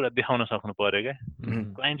लिएर सबै कुरा देखाउन सक्नु पर्यो क्या।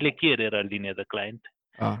 क्लाइन्टले के हेरेर लिने त,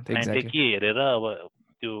 क्लाइन्टले के हेरेर अब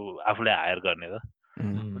त्यो आफूलाई हायर गर्ने त,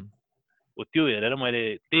 त्यो हेरेर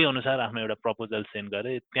मैले त्यही अनुसार आफ्नो एउटा प्रपोजल सेन्ड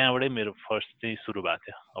गरेँ। त्यहाँबाटै मेरो फर्स्ट चाहिँ सुरु भएको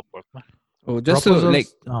थियो अपवर्कमा।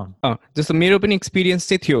 जस्तो मेरो पनि एक्सपिरियन्स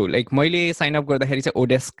चाहिँ थियो, लाइक मैले साइन अप गर्दाखेरि चाहिँ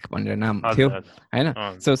ओडेस्क भनेर नाम थियो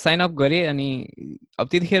होइन। सो साइन अप गरेँ, अनि अब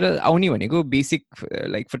त्यतिखेर आउने भनेको बेसिक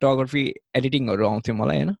लाइक फोटोग्राफी एडिटिङहरू आउँथ्यो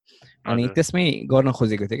मलाई होइन। अनि त्यसमै गर्न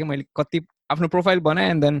खोजेको थिएँ कि मैले कति आफ्नो प्रोफाइल बनाएँ,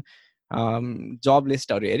 एन्ड देन जब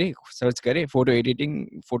लिस्टहरू हेरेँ, सर्च गरेँ फोटो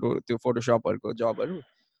एडिटिङ, त्यो फोटोसपहरूको जबहरू,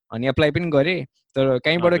 अनि एप्लाई पनि गरेँ, तर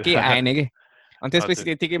कहीँबाट केही आएन कि। अनि त्यसपछि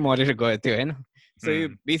त्यतिकै मरेर गयो त्यो होइन। सो यो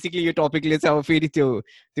बेसिकली यो टपिकले चाहिँ अब फेरि त्यो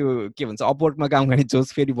के भन्छ अपवर्कमा काम गर्ने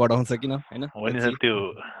जोस फेरि बढाउँछ किन होइन। त्यो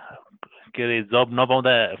के अरे जब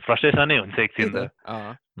नपाउँदा फ्रस्ट्रेसनै हुन्छ एकछिन त,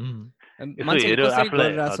 मान्छेले कसरी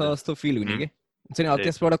गरिरहेछ जस्तो फिल हुने कि हुन्छ नि। अब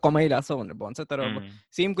त्यसबाट कमाइरहेछ भनेर भन्छ, तर अब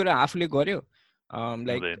सेम कुरा आफूले गर्यो,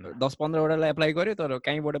 लाइक 10-15वटालाई एप्लाई गर्यो, तर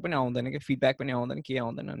कहीँबाट पनि आउँदैन कि, फिडब्याक पनि आउँदैन, के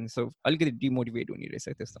आउँदैन। अनि सो अलिकति डिमोटिभेट हुने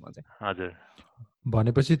रहेछ त्यस्तोमा चाहिँ।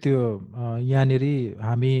 भनेपछि त्यो यहाँनिर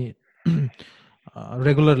हामी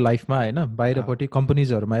रेगुलर लाइफमा होइन बाहिरपट्टि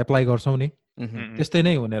कम्पनीजहरूमा एप्लाई गर्छौँ नि त्यस्तै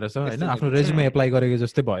नै हुने रहेछ होइन आफ्नो रेज्युमे एप्लाई गरेको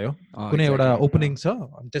जस्तै भयो कुनै एउटा ओपनिङ छ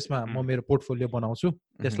अनि त्यसमा म मेरो पोर्टफोलियो बनाउँछु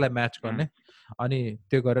त्यसलाई म्याच गर्ने अनि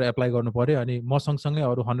त्यो गरेर एप्लाई गर्नु पर्यो अनि म सँगसँगै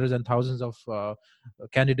अरू हन्ड्रेड्स एन्ड थाउजन्ड्स अफ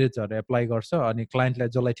क्यान्डिडेट्सहरू एप्लाई गर्छ अनि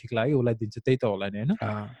क्लाइन्टलाई जसलाई ठिक लाग्यो उसलाई दिन्छ त्यही त होला नि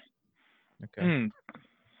होइन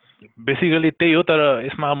बेसिकली त्यही हो तर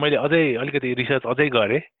यसमा मैले अझै अलिकति रिसर्च अझै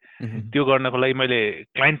गरेँ त्यो गर्नको लागि मैले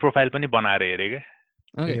क्लाइन्ट प्रोफाइल पनि बनाएर हेरेँ क्या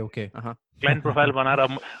क्लाइन्ट प्रोफाइल बनाएर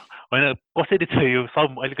होइन कसरी छ यो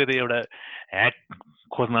सब अलिकति एउटा ह्याक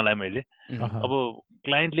खोज्नलाई मैले अब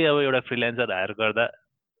क्लाइन्टले अब एउटा फ्रिल्यान्सर हायर गर्दा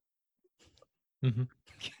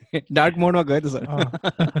डार्क मोडमा गयो त सर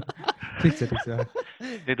ठिक छ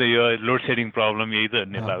त्यही त यो लोड सेडिङ प्रब्लम यही त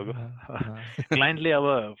नेपालको क्लाइन्टले अब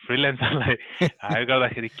फ्रिल्यान्सरलाई हायर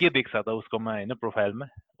गर्दाखेरि के देख्छ त उसकोमा होइन प्रोफाइलमा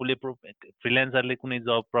उसले फ्रिल्यान्सरले कुनै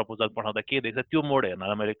जब प्रपोजल पठाउँदा के देख्छ त्यो मोड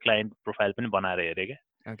हेर्नलाई मैले क्लाइन्ट प्रोफाइल पनि बनाएर हेरेँ क्या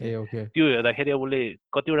त्यो हेर्दाखेरि अब उसले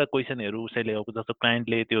कतिवटा क्वेसनहरू उसैले अब जस्तो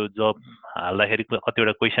क्लाइन्टले त्यो जब हाल्दाखेरि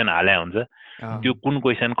कतिवटा क्वेसन हाले हुन्छ त्यो कुन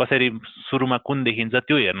क्वेसन कसरी सुरुमा कुन देखिन्छ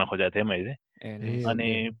त्यो हेर्न खोजेको थिएँ मैले अनि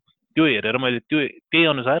त्यो हेरेर मैले त्यही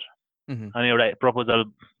अनुसार अनि एउटा प्रपोजल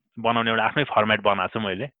बनाउने एउटा आफ्नै फर्मेट बनाएको छु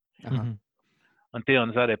मैले अनि त्यही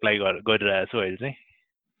अनुसार एप्लाई गरिरहेको छु अहिले चाहिँ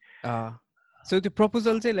सो त्यो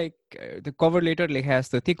प्रपोजल चाहिँ लाइक त्यो कभर लेटर लेखा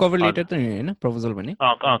जस्तो त्यो कभर लेटर त होइन प्रपोजल भने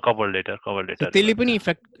कभर लेटर त्यसले पनि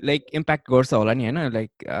इम्प्याक्ट गर्छ होला नि होइन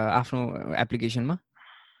लाइक आफ्नो एप्लिकेसनमा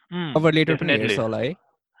कभर लेटर पनि हेर्छ होला है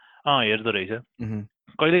हेर्दो रहेछ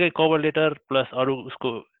कहिलेकाहीँ कभर लेटर प्लस अरू उसको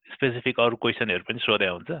स्पेसिफिक अरू क्वेसनहरू पनि सोधे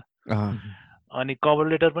हुन्छ अनि कभर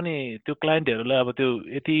लेटर पनि त्यो क्लाइन्टहरूलाई अब त्यो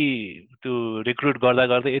यति त्यो रिक्रुट गर्दा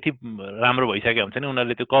गर्दै यति राम्रो भइसकेको हुन्छ नि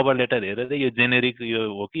उनीहरूले त्यो कभर लेटर हेरेर यो जेनेरिक यो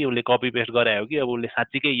हो कि उसले कपी पेस्ट गरे हो कि अब उसले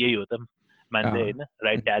साँच्चीकै यही हो त मान्छे होइन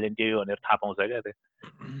राइट ट्यालेन्ट यही हो भनेर थाहा पाउँछ क्या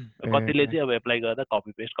त्यो कतिले चाहिँ अब एप्लाई गर्दा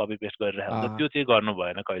कपी पेस्ट गरिरहेको हुन्छ त्यो चाहिँ गर्नु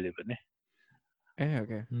भएन कहिले पनि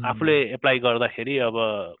आफूले एप्लाई गर्दाखेरि अब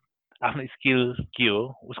आफ्नो स्किल के हो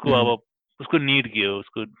उसको निड के हो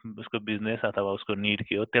उसको बिजनेस अथवा उसको निड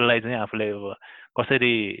के हो त्यसलाई चाहिँ आफूले अब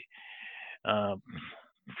कसरी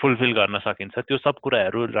फुलफिल गर्न सकिन्छ त्यो सब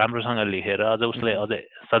कुराहरू राम्रोसँग लेखेर अझ उसलाई अझै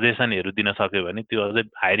सजेसनहरू दिन सक्यो भने त्यो अझै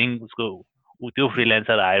हायरिङ उसको त्यो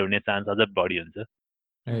फ्रिल्यान्सर हायर हुने चान्स अझै बढी हुन्छ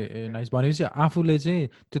नाइस भनेपछि आफूले चाहिँ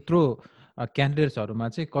त्यत्रो क्यान्डिडेट्सहरूमा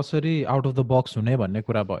चाहिँ कसरी आउट अफ द बक्स हुने भन्ने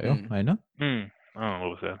कुरा भयो होइन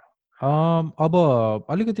हो सर अब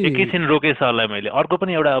अलिकति एकैछिन रोके सरलाई मैले अर्को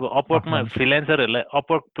पनि एउटा अब अपवर्कमा फ्रिल्यान्सरहरूलाई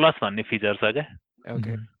अपवर्क प्लस भन्ने फिचर छ क्या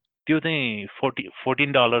त्यो चाहिँ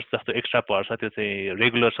 $14 जस्तो एक्स्ट्रा पर्छ त्यो चाहिँ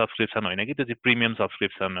रेगुलर सब्सक्रिप्सन होइन कि त्यो चाहिँ प्रिमियम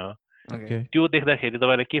सब्सक्रिप्सन हो त्यो देख्दाखेरि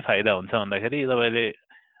तपाईँलाई के फाइदा हुन्छ भन्दाखेरि तपाईँले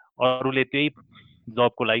अरूले त्यही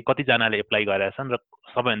जबको लागि कतिजनाले एप्लाई गरेका छन् र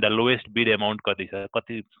सबैभन्दा लोएस्ट बिड एमाउन्ट कति छ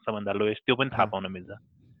कति सबभन्दा लोएस्ट त्यो पनि थाहा पाउन मिल्छ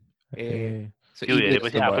त्यो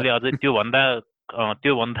हेरेपछि आफूले अझै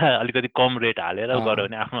त्योभन्दा अलिकति कम रेट हालेर गऱ्यो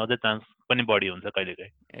भने आफ्नो अझै चान्स पनि बढी हुन्छ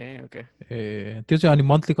कहिलेकाहीँ त्यो चाहिँ अनि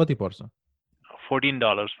मन्थली कति पर्छ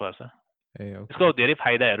 $14 पर्छ यसको धेरै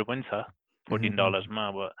फाइदाहरू पनि छ $14 मा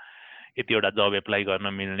अब यतिवटा जब एप्लाई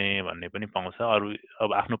गर्न मिल्ने भन्ने पनि पाउँछ अरू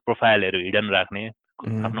अब आफ्नो प्रोफाइलहरू हिडन राख्ने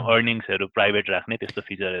आफ्नो अर्निङ्सहरू प्राइभेट राख्ने त्यस्तो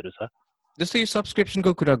फिचरहरू छ जस्तो यो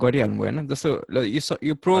सब्सक्रिप्सनको कुरा गरिहाल्नु भयो होइन जस्तो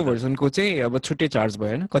यो प्रो भर्जनको चाहिँ अब छुट्टै चार्ज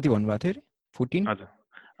भयो होइन कति भन्नुभएको थियो 14 हजुर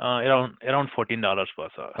around $14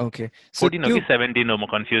 पर्छ ओके 14 हो कि 17 हो म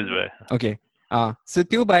कन्फ्युज भए ओके सो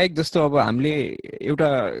त्यो बाहेक जस्तो अब हामीले एउटा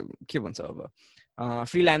के भन्छ अब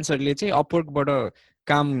फ्रिल्यान्सरले चाहिँ अपवर्कबाट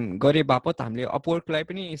काम गरे बापत हामीले अपवर्कलाई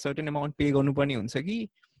पनि सर्टेन अमाउन्ट पे गर्नुपर्ने हुन्छ कि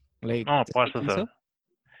लाइक पर्छ सर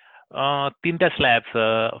तीनटा स्ल्याब छ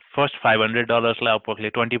फर्स्ट $500 लाई अपवर्कले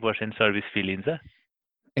 20% सर्भिस फी लिन्छ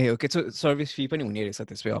ए ओके सो सर्भिस फी पनि हुने रहेछ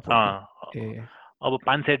त्यसमा अपवर्क अब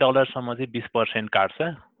 $500 सम्म चाहिँ 20% काट्छ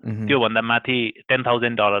त्योभन्दा माथि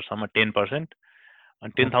 $10,000 सम्म 10%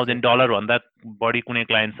 अनि $10,000 भन्दा बढी कुनै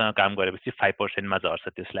क्लाइन्टसँग काम गरेपछि 5% मा झर्छ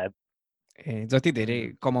त्यो स्ल्याब जति धेरै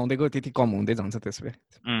कमाउँदै गयो त्यति कम हुँदै जान्छ त्यसमा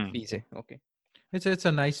फी चाहिँ okay it's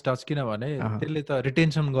a nice touch किनभने त्यसले त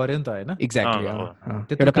रिटेन्सन गर्यो नि त होइन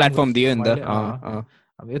एक्ज्याक्टली एउटा प्लेटफर्म दियो नि त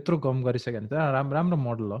अब यत्रो कम गरिसक्यो भने त राम्रो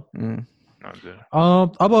मोडल हो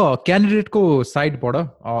अब क्यान्डिडेटको साइडबाट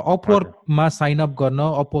अपवर्कमा साइन अप गर्न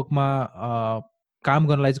अपवर्कमा काम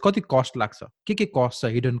गर्नलाई चाहिँ कति कस्ट लाग्छ के कस्ट छ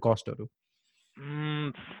हिडन कस्टहरू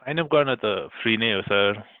साइन अप गर्न त फ्री नै हो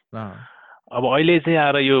सर अब अहिले चाहिँ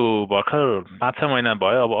आएर यो भर्खर 5-6 महिना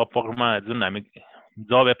भयो अब अपवर्कमा जुन हामी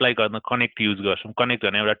जब एप्लाई गर्न कनेक्ट युज गर्छौँ कनेक्ट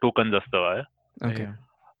भने एउटा टोकन जस्तो भयो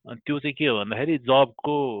त्यो चाहिँ के हो भन्दाखेरि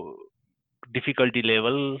जबको डिफिकल्टी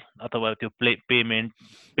लेभल अथवा त्यो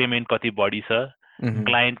पेमेन्ट कति बढी छ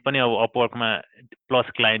क्लाइन्ट पनि अब अपवर्कमा प्लस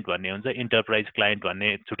क्लाइन्ट भन्ने हुन्छ, इन्टरप्राइज क्लाइन्ट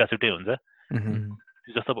भन्ने छुट्टा छुट्टै हुन्छ।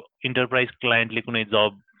 जस्तो इन्टरप्राइज क्लाइन्टले कुनै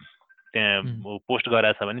जब त्यहाँ पोस्ट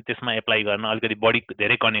गराएको छ भने त्यसमा एप्लाई गर्न अलिकति बढी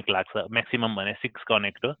धेरै कनेक्ट लाग्छ, म्याक्सिमम भने 6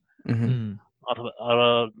 कनेक्ट हो। अथवा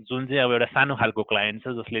जुन चाहिँ अब एउटा सानो खालको क्लाइन्ट छ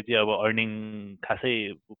जसले चाहिँ अब अर्निङ खासै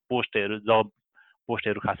पोस्टहरू जब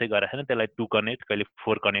पोस्टहरू खासै गरेको छैन, त्यसलाई 2 कनेक्ट कहिले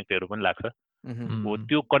 4 कनेक्टहरू पनि लाग्छ। हो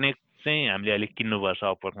त्यो कनेक्ट चाहिँ हामीले अहिले किन्नुपर्छ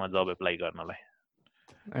अपवर्कमा जब एप्लाई गर्नलाई।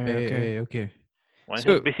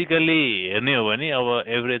 बेसिकली हेर्ने हो भने अब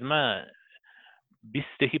एभरेजमा 20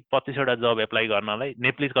 देखि 25वटा जब एप्लाई गर्नलाई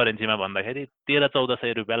नेप्लिज करेन्सीमा भन्दाखेरि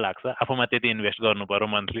 13-1400 रुपियाँ लाग्छ। आफूमा त्यति इन्भेस्ट गर्नु पर्यो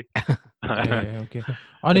मन्थली।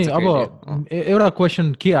 अनि अब एउटा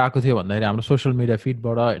क्वेसन के आएको थियो भन्दाखेरि हाम्रो सोसियल मिडिया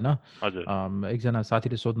फिडबाट होइन, एकजना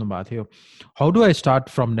साथीले सोध्नु भएको थियो, how do I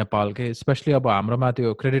start from Nepal के, स्पेसली अब हाम्रोमा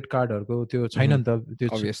त्यो क्रेडिट कार्डहरूको त्यो छैन नि त,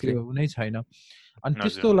 त्यो नै छैन। अनि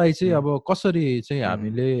त्यस्तोलाई चाहिँ अब कसरी चाहिँ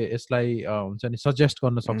हामीले यसलाई हुन्छ नि सजेस्ट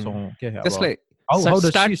गर्न सक्छौँ के? त्यसलाई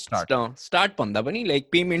स्टार्ट भन्दा पनि लाइक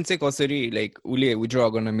पेमेन्ट चाहिँ कसरी लाइक उसले विथड्र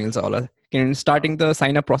गर्न मिल्छ होला, किनभने स्टार्टिङ त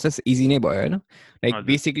साइन अप प्रोसेस इजी नै भयो होइन। लाइक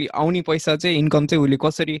बेसिकली आउने पैसा चाहिँ इन्कम चाहिँ उसले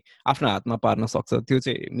कसरी आफ्नो हातमा पार्न सक्छ, त्यो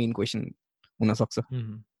चाहिँ मेन क्वेसन हुनसक्छ।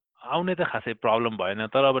 आउने त खासै प्रब्लम भएन,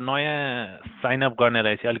 तर अब नयाँ साइन अप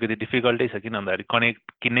गर्नेलाई चाहिँ अलिकति डिफिकल्टै छ, किन भन्दाखेरि कनेक्ट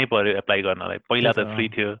किन्नै पर्यो एप्लाई गर्नलाई। पहिला त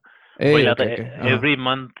फ्री थियो, पहिला त एभ्री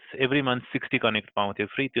मन्थ 60 कनेक्ट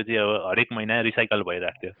पाउँथ्यो फ्री, त्यो चाहिँ अब हरेक महिना रिसाइकल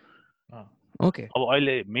भइरहेको थियो। अब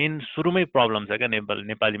अहिले मेन सुरुमै प्रब्लम छ क्या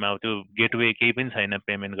नेपालीमा, अब त्यो गेटवे केही पनि छैन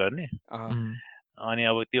पेमेन्ट गर्ने। अनि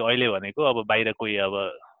अब त्यो अहिले भनेको अब बाहिर कोही अब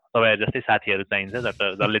तपाईँहरू जस्तै साथीहरू चाहिन्छ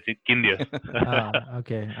जसले चाहिँ किनिदियो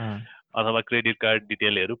अथवा क्रेडिट कार्ड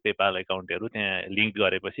डिटेलहरू, पेपाल एकाउन्टहरू त्यहाँ लिङ्क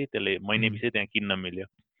गरेपछि त्यसले महिनै पछि त्यहाँ किन्न मिल्यो।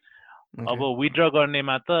 अब विथड्र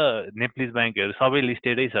गर्नेमा त नेप्लिज ब्याङ्कहरू सबै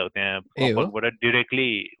लिस्टेडै छ, त्यहाँ अपवर्कबाट डिरेक्टली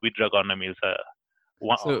विथड्र गर्न मिल्छ।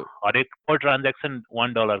 हरेक पर ट्रान्ज्याक्सन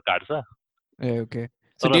 $1 काट्छ।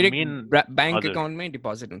 ब्याङ्क एकाउन्टमै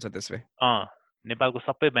डिपोजिट हुन्छ त्यसले। नेपालको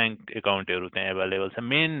सबै ब्याङ्क एकाउन्टहरू त्यहाँ एभाइलेबल छ।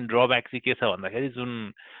 मेन ड्रब्याक चाहिँ के छ भन्दाखेरि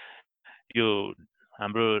जुन यो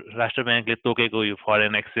हाम्रो राष्ट्र ब्याङ्कले तोकेको यो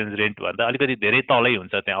फरेन एक्सचेन्ज रेट भन्दा अलिकति धेरै तलै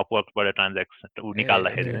हुन्छ त्यहाँ अपवर्कबाट ट्रान्ज्याक्सन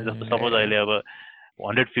निकाल्दाखेरि। जस्तो सपोज अहिले अब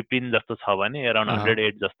 115 जस्तो छ भने अराउन्ड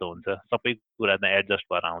 108 जस्तो हुन्छ, सबै कुरा त्यहाँ एडजस्ट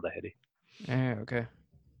भएर आउँदाखेरि।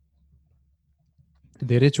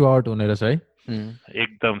 धेरै चुहावट हुने रहेछ है।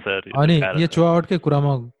 एकदम सर। अनि यो चुहावटकै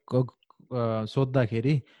कुरामा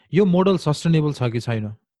सोद्धाखेरि यो मोडल सस्टेनेबल छ कि छैन?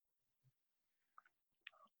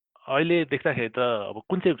 अहिले देख्दाखेरि त अब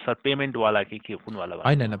कुन चाहिँ सर पेमेन्टवाला कि के कुनवाला?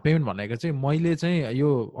 होइन पेमेन्ट भनेको चाहिँ मैले चाहिँ यो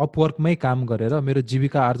अपवर्कमै काम गरेर मेरो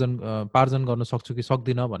जीविका पार्जन गर्न सक्छु कि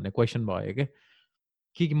सक्दिनँ भन्ने क्वेसन भयो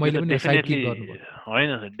कि मैले पनि साइड किक गर्नु पर्यो? होइन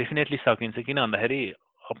सर, डेफिनेटली सकिन्छ। किन भन्दाखेरि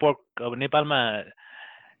अपवर्क अब नेपालमा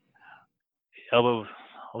अब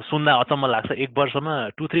सुन्दा अचम्म लाग्छ, 1 वर्षमा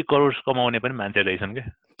 2-3 करोड कमाउने पनि मान्छे रहेछन् क्या।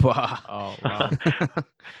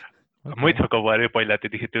 मै छक्क परेँ पहिला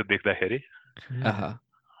त्यतिखेर त्यो देख्दाखेरि।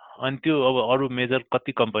 अनि त्यो अब अरू मेजर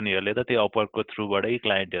कति कम्पनीहरूले त त्यो अपवर्कको थ्रुबाटै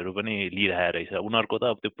क्लाइन्टहरू पनि लिइरहेको रहेछ। उनीहरूको त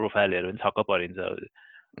अब त्यो प्रोफाइलहरू पनि छक्क परिन्छ,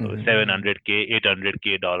 $700K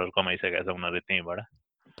 $800K कमाइसकेको छ उनीहरूले त्यहीँबाट।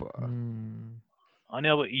 अनि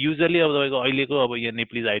अब युजली अब तपाईँको अहिलेको अब यो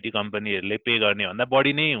नेप्लिज आइटी कम्पनीहरूले पे गर्ने भन्दा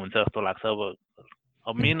बढी नै हुन्छ जस्तो लाग्छ।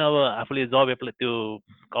 अब मेन अब आफूले जब एप्लाई त्यो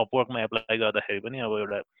अपवर्कमा एप्लाई गर्दाखेरि पनि अब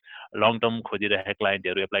एउटा लङ टर्म खोजिरहेको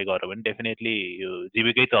क्लाइन्टहरू एप्लाई गर्यो भने डेफिनेटली यो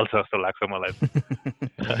जीविकै चल्छ जस्तो लाग्छ मलाई।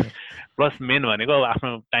 प्लस मेन भनेको अब आफ्नो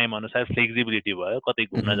टाइम अनुसार फ्लेक्सिबिलिटी भयो, कतै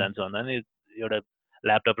घुम्न जान्छु भन्दा नि एउटा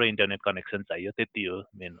ल्यापटप र इन्टरनेट कनेक्सन चाहियो, त्यति हो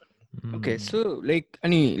मेन। ओके, सो लाइक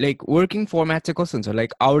अनि लाइक वर्किङ फर्मेट चाहिँ कस्तो हुन्छ?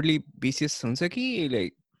 लाइक आवरली बेसिस हुन्छ कि लाइक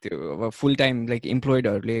त्यो अब फुल टाइम लाइक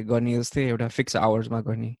इम्प्लोइडहरूले गर्ने जस्तै एउटा फिक्स आवर्समा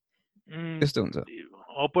गर्ने त्यस्तो हुन्छ?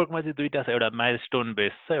 अपवर्कमा चाहिँ दुईटा छ, एउटा माइलस्टोन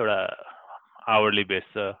बेस छ, एउटा आवरली बेस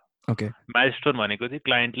छ। ओके, माइलस्टोन भनेको चाहिँ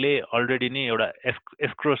क्लाइन्टले अलरेडी नै एउटा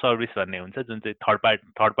एस्क्रो सर्भिस भन्ने हुन्छ, जुन चाहिँ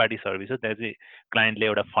थर्ड पार्टी सर्भिस हो। त्यहाँ चाहिँ क्लाइन्टले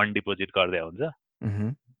एउटा फन्ड डिपोजिट गर्दै हुन्छ,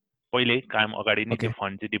 पहिल्यै काम अगाडि नै त्यो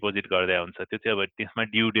फन्ड चाहिँ डिपोजिट गर्दै हुन्छ। त्यो चाहिँ अब त्यसमा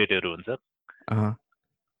ड्यु डेटहरू हुन्छ।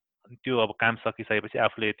 त्यो अब काम सकिसकेपछि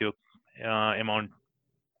आफूले त्यो एमाउन्ट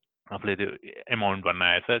भन्न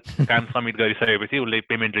आएछ, काम सबमिट गरिसकेपछि उसले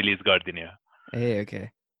पेमेन्ट रिलिज गरिदिने हो।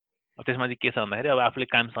 त्यसमा चाहिँ के छ भन्दाखेरि अब आफूले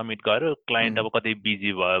काम सबमिट गर्यो, क्लाइन्ट अब कतै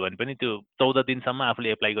बिजी भयो भने पनि त्यो 14 दिनसम्म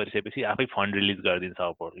आफूले एप्लाई गरिसकेपछि आफै फन्ड रिलिज गरिदिन्छ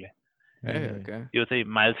अपवर्कले। त्यो चाहिँ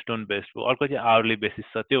माइलस्टोन बेस्ड हो। अर्को चाहिँ आवरली बेसिस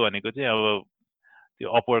छ। त्यो भनेको चाहिँ अब त्यो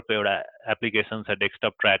अपवर्कको एउटा एप्लिकेसन छ,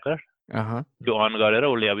 डेस्कटप ट्र्याकर। त्यो अन गरेर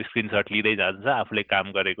उसले अब स्क्रिनसट लिँदै जान्छ आफूले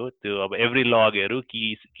काम गरेको। त्यो अब एभ्री लगहरू,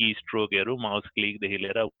 की स्ट्रोकहरू, माउस क्लिकदेखि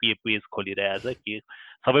लिएर के पेज खोलिरहेछ के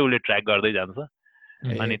सबै उसले ट्र्याक गर्दै जान्छ।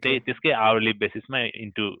 अनि त्यसकै आवरली बेसिसमा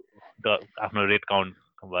इन्टु आफ्नो रेट काउन्ट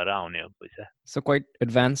भएर आउने हो पैसा. सो क्वाइट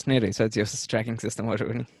एडभान्स नै रहेछ त्यो ट्र्याकिङ सिस्टमहरू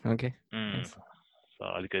पनि. ओके,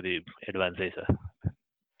 अलिकति एडभान्सै छ.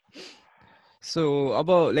 सो अब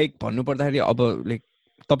लाइक भन्नुपर्दाखेरि अब लाइक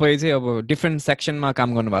तपाईँ चाहिँ अब डिफ्रेन्ट सेक्सनमा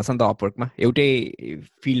काम गर्नुभएको छ नि त अपवर्कमा, एउटै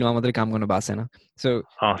फिल्डमा मात्रै काम गर्नु भएको छैन. सो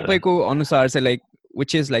तपाईँको अनुसार चाहिँ like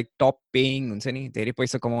which is like top paying हुन्छ नि, धेरै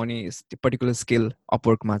पैसा कमाउने पर्टिकुलर स्किल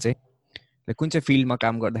अपवर्कमा चाहिँ कुन चाहिँ फिल्डमा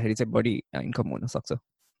काम गर्दाखेरि चाहिँ बढी इन्कम हुनसक्छ?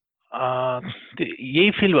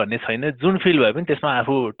 यही फिल्ड भन्ने छैन, जुन फिल्ड भए पनि त्यसमा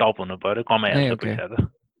आफू टप हुनु पर्यो, कमाइहाल्छ पैसा त.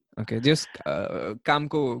 ओके, जस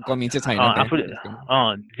कामको कमी चाहिँ छैन, आफू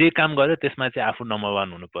जे काम गर्यो त्यसमा चाहिँ आफू नम्बर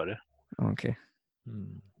 1 हुनु पर्यो. Okay,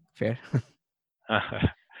 fair.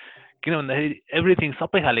 किन भन्दाखेरि एभ्रिथिङ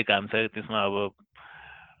सबै खाले काम छ त्यसमा. अब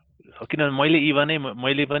किनभने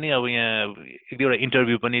मैले पनि अब यहाँ एक दुईवटा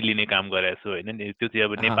इन्टरभ्यू पनि लिने काम गरेको छु होइन नि. त्यो चाहिँ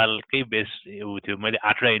अब नेपालकै बेस्ट ऊ थियो. मैले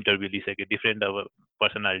 8वटा इन्टरभ्यू लिइसकेँ डिफ्रेन्ट अब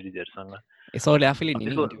पर्सनालिटिजहरूसँग. त्यो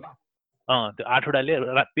 8वटाले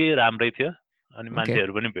पे राम्रै थियो अनि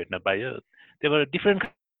मान्छेहरू पनि भेट्न पाइयो. त्यही भएर डिफ्रेन्ट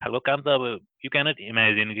खालको काम त अब यु क्यानट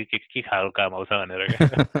इमेजिन कि के खालको काम आउँछ भनेर.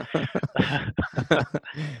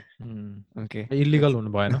 इलिगल हुनु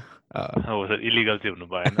भएन. हो सर, इलिगल चाहिँ हुनु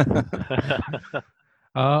भएन.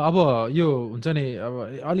 अब यो हुन्छ नि,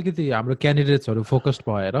 अब अलिकति हाम्रो क्यान्डिडेट्सहरू फोकस्ड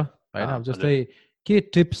भएर होइन, अब जस्तै के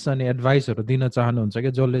टिप्स अनि एडभाइसहरू दिन चाहनुहुन्छ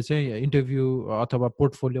कि जसले चाहिँ इन्टरभ्यू अथवा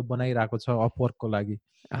पोर्टफोलियो बनाइरहेको छ अपवर्कको लागि?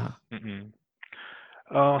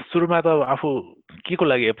 सुरुमा त आफू के को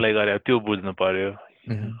लागि एप्लाई गरे त्यो बुझ्नु पर्यो.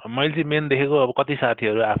 मैले चाहिँ मेन देखेको अब कति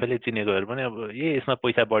साथीहरू आफैले चिनेकोहरू पनि अब यसमा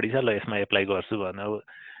पैसा बढी छ ल यसमा एप्लाई गर्छु भने अब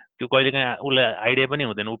त्यो कहिलेकाहीँ उसलाई आइडिया पनि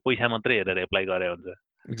हुँदैन, ऊ पैसा मात्रै हेरेर एप्लाई गरे हुन्छ.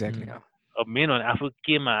 एक्ज्याक्टली. अब मेन हो आफू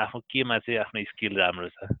केमा चाहिँ आफ्नो स्किल राम्रो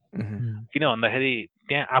छ. किन भन्दाखेरि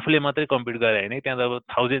त्यहाँ आफूले मात्रै कम्पिट गरे होइन, त्यहाँ त अब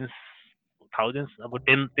थाउजन्ड्स अब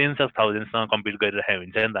टेन्स अफ थाउजन्ड्ससँग कम्पिट गरिरहेको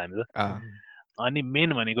हुन्छ नि त हामीहरू. अनि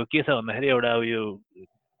मेन भनेको के छ भन्दाखेरि एउटा अब यो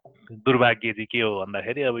दुर्भाग्य चाहिँ के हो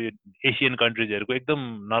भन्दाखेरि अब यो एसियन कन्ट्रिजहरूको एकदम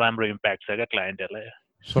नराम्रो इम्प्याक्ट छ क्या क्लाइन्टहरूलाई.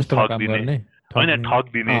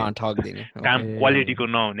 ठगिदिने काम, क्वालिटीको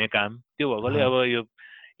नहुने काम. त्यो भएकोले अब यो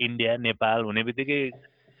इन्डिया नेपाल हुने बित्तिकै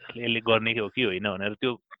यसले गर्ने हो कि होइन भनेर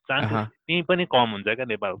त्यो चान्सेस त्यही पनि कम हुन्छ क्या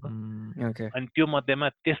नेपालको. अनि त्यो मध्येमा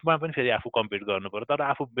त्यसमा पनि फेरि आफू कम्पिट गर्नु पर्यो. तर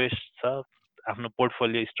आफू बेस्ट छ, आफ्नो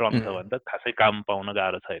पोर्टफोलियो स्ट्रङ छ भने त खासै काम पाउन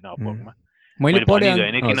गाह्रो छैन अपवर्कमा. मैले भनेको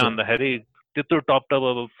होइन, किन भन्दाखेरि त्यत्रो टप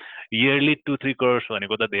अब इयरली 2-3 करोड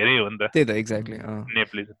भनेको त धेरै हो नि त. त्यही त, एक्ज्याक्टली.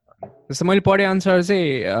 नेप्लिज जस्तो मैले पढे अनुसार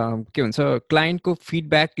चाहिँ के भन्छ क्लाइन्टको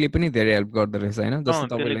फिडब्याकले पनि धेरै हेल्प गर्दो रहेछ होइन,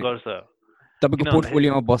 जस्तो तपाईँको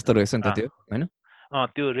पोर्टफोलियोमा बस्दो रहेछ नि त त्यो होइन.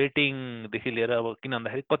 त्यो रेटिङदेखि लिएर अब किन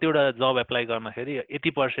भन्दाखेरि कतिवटा जब एप्लाई गर्दाखेरि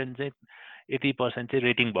 80% चाहिँ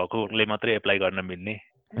रेटिङ भएकोले मात्रै एप्लाई गर्न मिल्ने.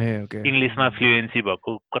 इङ्ग्लिसमा फ्लुएन्सी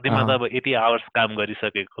भएको, कतिमा त अब 80 आवर्स काम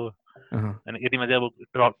गरिसकेको अनि यतिमा चाहिँ अब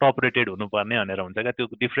टप रेटेड हुनुपर्ने भनेर हुन्छ क्या. त्यो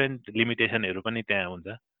डिफ्रेन्ट लिमिटेसनहरू पनि त्यहाँ हुन्छ.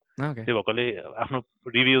 त्यो भएकोले आफ्नो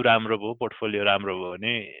रिभ्यू राम्रो भयो, पोर्टफोलियो राम्रो भयो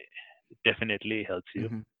भने डेफिनेटली हेल्प्स यु.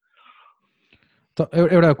 त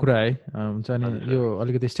एउटा कुरा है हुन्छ नि, यो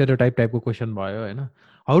अलिकति स्टेरियोटाइप टाइपको क्वेसन भयो होइन.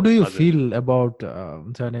 How do you feel about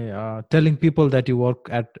हुन्छ नि telling people that you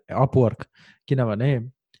work at Upwork?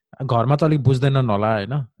 किनभने घरमा त अलिक बुझ्दैनन् होला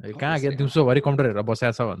होइन, कहाँ दिउँसोभरि कम्प्युटर हेरेर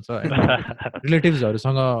बसेको छ भन्छ होइन.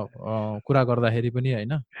 रिलेटिभ्सहरूसँग कुरा गर्दाखेरि पनि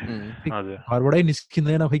होइन, घरबाटै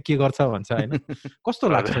निस्किँदैन खै के गर्छ भन्छ होइन.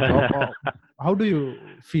 कस्तो लाग्छ? How do you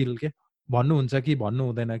feel? के भन्नुहुन्छ कि भन्नु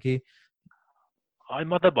हुँदैन कि?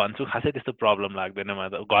 म त भन्छु खासै त्यस्तो प्रब्लम लाग्दैन. मलाई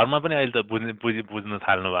त घरमा पनि अहिले त बुझ्नु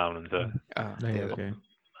थाल्नु भएको हुनुहुन्छ.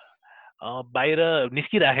 बाहिर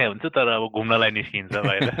निस्किराखेको हुन्छ तर अब घुम्नलाई निस्किन्छ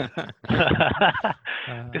बाहिर.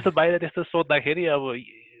 त्यस्तो बाहिर त्यस्तो सोद्धाखेरि अब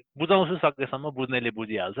बुझाउँछु सकेसम्म, बुझ्नेले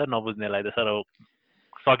बुझिहाल्छ, नबुझ्नेलाई त सर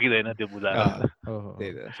सकिँदैन त्यो बुझाएर.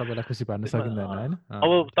 सबैलाई खुसी पार्न सकिँदैन होइन.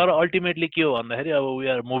 अब तर अल्टिमेटली के हो भन्दाखेरि अब वी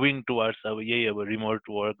आर मुभिङ टुवर्ड्स अब यही अब रिमोट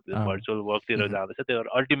वर्क, भर्चुअल वर्कतिर जाँदैछ. त्यो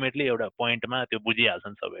अल्टिमेटली एउटा पोइन्टमा त्यो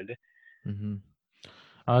बुझिहाल्छन् सबैले.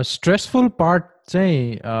 स्ट्रेसफुल पार्ट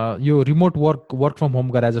चाहिँ यो रिमोट वर्क फ्रम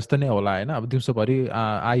होम गरे जस्तो नै होला होइन. अब दिउँसोभरि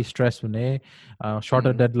आई स्ट्रेस हुने,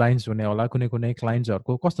 सर्टर डेडलाइन्स हुने होला कुनै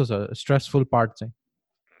क्लाइन्ट्सहरूको. कस्तो छ स्ट्रेसफुल पार्ट चाहिँ?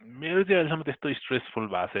 मेरो चाहिँ अहिलेसम्म त्यस्तो स्ट्रेसफुल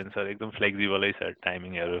भएको छैन सर. एकदम फ्लेक्सिबलै छ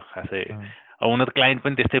टाइमिङहरू खासै. अब हुन त क्लाइन्ट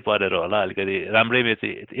पनि त्यस्तै परेर होला, अलिकति राम्रै बेसी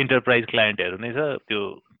इन्टरप्राइज क्लाइन्टहरू नै छ. त्यो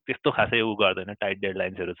त्यस्तो खासै ऊ गर्दैन, टाइट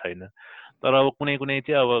डेडलाइन्सहरू छैन. तर अब कुनै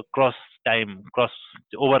चाहिँ अब क्रस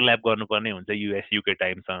ओभरल्याप गर्नुपर्ने हुन्छ युएस युके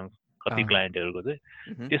टाइमसँग कति क्लाइन्टहरूको चाहिँ.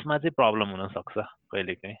 त्यसमा चाहिँ प्रब्लम हुनसक्छ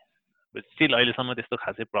कहिलेकाहीँ. स्टिल अहिलेसम्म त्यस्तो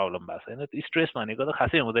खासै प्रब्लम भएको छैन स्ट्रेस भनेको त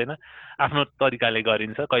खासै हुँदैन आफ्नो तरिकाले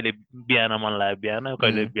गरिन्छ कहिले बिहान मन लाग्यो बिहान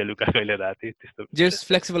कहिले बेलुका कहिले राति त्यस्तो जस्ट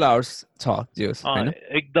फ्लेक्सिबल आवर्स छ जस हैन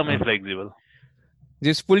एकदमै flexible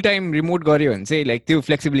just full time remote गर्यो भने चाहिँ लाइक त्यो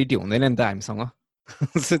फ्लेक्सिबिलिटी हुँदैन नि त हामीसँग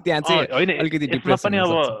सो त्यहाँ चाहिँ अलिकति डिप्रेसन हुन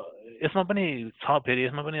सक्छ यसमा पनि छ फेरि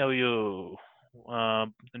यसमा पनि अब यो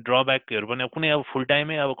ड्रब्याकहरू पनि कुनै अब फुल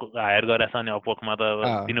टाइमै अब हायर गरेछ अनि अपवर्कमा त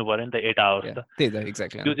दिनु पर्यो नि त 8 आवर्स त त्यही त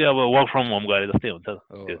एक्ज्याक्टली त्यो चाहिँ अब वर्क फ्रम होम गरे जस्तै हुन्छ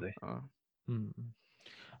त्यो चाहिँ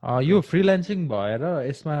यो फ्रिल्यान्सिङ भएर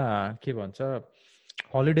यसमा के भन्छ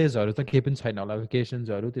हलिडेजहरू त केही पनि छैन होला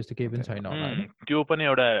भेकेसन्सहरू त्यस्तो केही पनि छैन होला त्यो पनि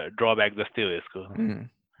एउटा ड्रब्याक जस्तै हो यसको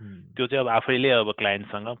त्यो चाहिँ अब आफैले अब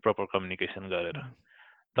क्लाइन्टसँग प्रपर कम्युनिकेसन गरेर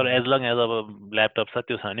तर एज लङ एज अब ल्यापटप छ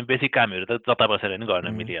त्यो छ भने बेसिक कामहरू त जता बसेर पनि गर्न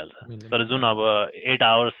मिलिहाल्छ तर जुन अब 8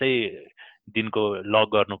 आवर्स चाहिँ दिनको लग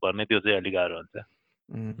गर्नुपर्ने त्यो चाहिँ अलिक गाह्रो हुन्छ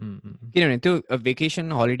किनभने त्यो भेकेसन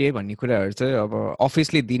हलिडे भन्ने कुराहरू चाहिँ अब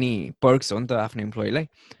अफिसले दिने पर्क्स हो नि त आफ्नो इम्प्लोइलाई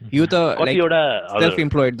यो त कतिवटा सेल्फ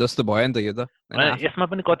इम्प्लोइड जस्तो भयो नि त यो त यसमा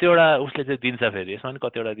पनि कतिवटा उसले चाहिँ दिन्छ फेरि यसमा पनि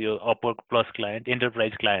कतिवटा त्यो अपवर्क प्लस क्लाइन्ट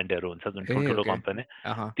एन्टरप्राइज क्लाइन्टहरू हुन्छ जुन ठुल्ठुलो कम्पनी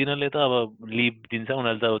तिनीहरूले त अब लिभ दिन्छ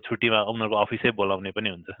उनीहरूले त छुट्टीमा उनीहरूको अफिसै बोलाउने पनि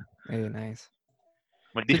हुन्छ ए नाइस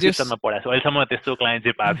म डिस्क्रिप्सनमा पढाएको छु अहिलेसम्म त्यस्तो क्लाइन्ट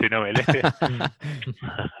चाहिँ पाएको छुइनँ मैले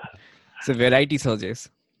सो भेराइटी छ जेस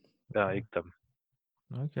एकदम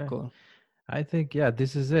Okay. Cool. I think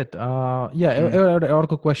this is it. एउटा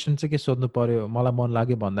अर्को क्वेसन चाहिँ के सोध्नु पर्यो मलाई मन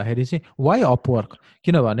लाग्यो भन्दाखेरि चाहिँ वाइ अपवर्क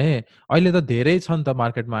किनभने अहिले त धेरै छ नि त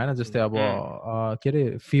मार्केटमा हैन जस्तै अब के अरे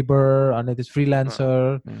फिबर अनि त्यस फ्रिल्यान्सर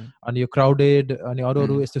अनि यो क्राउडेड अनि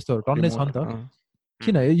अरू यस्तो यस्तोहरू टन्नै छ नि त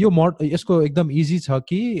किन यो यसको एकदम इजी छ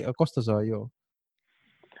कि कस्तो छ यो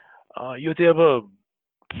चाहिँ अब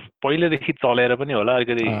पहिलेदेखि चलेर पनि होला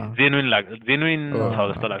अलिकति जेन्युन छ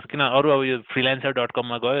जस्तो लाग्छ किन अरू अब यो freelancer.com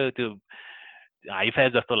मा गयो त्यो हाइफाई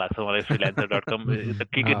जस्तो लाग्छ मलाई freelancer.com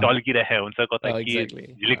के टल्किरहेको हुन्छ कता के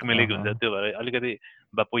झिलिकमिलिक हुन्छ त्यो भएर अलिकति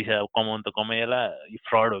पैसा कमाउनु त कमाइएला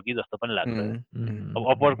फ्रड हो कि जस्तो पनि लाग्छ अब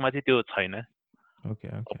अपवर्कमा चाहिँ त्यो छैन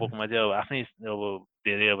अपवर्कमा चाहिँ अब आफ्नै अब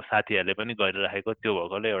धेरै अब साथीहरूले पनि गरिराखेको त्यो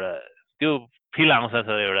भएकोले एउटा त्यो फिल आउँछ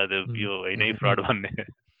सर एउटा त्यो यो होइन फ्रड भन्ने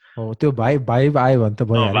हो त्यो भाइब आयो भने त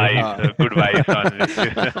भइहाल्यो good vibe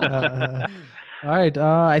Alright,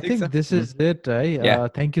 I think this is it.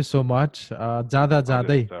 Thank you so much.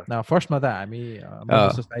 जाँदै फर्स्टमा त हामी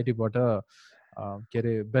सोसाइटीबाट के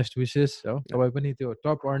अरे बेस्ट विशेस हो तपाईँ पनि त्यो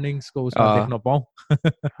टप अर्निङ्सको उसमा देख्न पाऊँ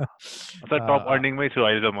टप अर्निङमै छु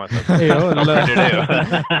अहिले त म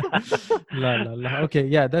ल ओके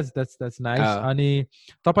द्याट्स नाइस अनि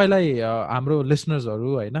तपाईँलाई हाम्रो लिसनर्सहरू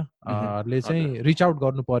हैन ले चाहिँ रिच आउट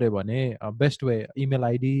गर्नु पर्यो भने बेस्ट वे इमेल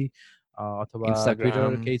आइडी अथवा ट्विटर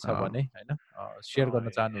केही छ भने हैन शेयर गर्न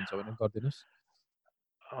चाहनुहुन्छ भने गरिदिनुस्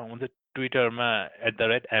हुन्छ ट्विटरमा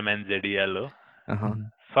 @mnzdl हो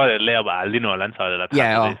सरहरूले अब हालिदिनु होला नि सरहरूलाई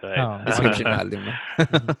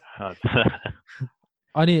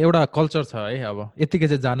अनि एउटा कल्चर छ है अब यतिकै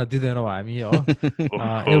चाहिँ जान दिँदैनौँ हामी हो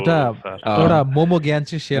एउटा मोमो ज्ञान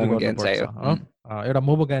चाहिँ शेयर गर्नुपर्छ एउटा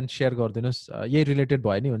मोमो ज्ञान शेयर गरिदिनुहोस् यही रिलेटेड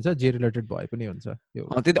भए नि हुन्छ जे रिलेटेड भए पनि हुन्छ त्यो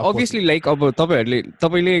अभियसली लाइक अब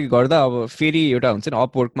तपाईँले गर्दा अब फेरि एउटा हुन्छ नि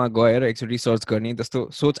अपवर्कमा गएर एकचोटि सर्च गर्ने जस्तो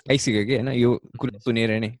सोच आइसक्यो कि होइन यो कुरा सुनेर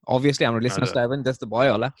नै अभियसली हाम्रो लिसनर्सलाई पनि जस्तो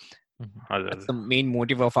भयो होला That's the main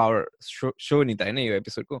motive of our show नि त हैन यो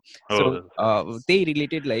एपिसोडको सो त्यही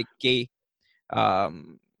रिलेटेड लाइक के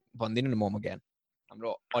भनिदिनु न मोमो ज्ञान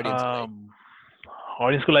हाम्रो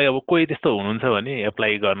अडियन्सको लागि अब कोही त्यस्तो हुनुहुन्छ भने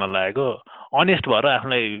एप्लाई गर्न लागेको अनेस्ट भएर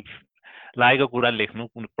आफूलाई लागेको कुरा लेख्नु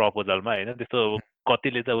प्रपोजलमा हैन त्यस्तो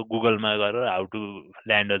कतिले त अब गुगलमा गएर how to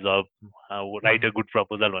land a job right a good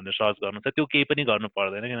proposal भनेर सर्च गर्नु छ त्यो केही पनि गर्नु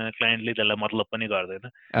पर्दैन किनभने क्लाइन्टले त्यसलाई मतलब पनि गर्दैन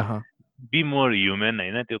बी मोर ह्युमन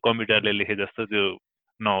हैन त्यो कम्प्युटरले लेखे जस्तो त्यो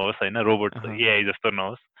नहोस् हैन रोबोट एआई जस्तो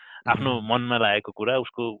नहोस् आफ्नो मनमा लागेको कुरा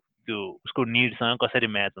उसको निडसँग कसरी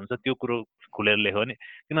म्याच हुन्छ त्यो कुरो खुलेर लेख्यो भने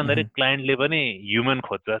किन भन्दाखेरि क्लाइन्टले पनि ह्युमन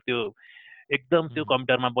खोज्छ त्यो एकदम त्यो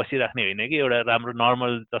कम्प्युटरमा बसिराख्ने होइन कि एउटा राम्रो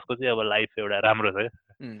नर्मल जसको चाहिँ अब लाइफ एउटा राम्रो छ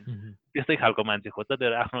त्यस्तै खालको मान्छे खोज्छ त्यो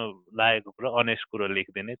आफ्नो लागेको कुरा अनेस्ट कुरो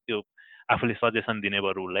लेखिदिने त्यो आफूले सजेसन दिने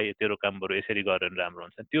बरु उसलाई तेरो काम बरु यसरी गरेर राम्रो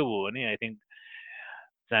हुन्छ त्यो हो भने I think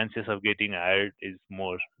chances of getting hired is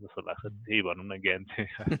more जस्तो लाग्छ त्यही भनौँ न ज्ञान चाहिँ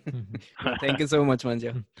Thank you so much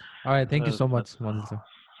Manja. All right, thank you so much Manjil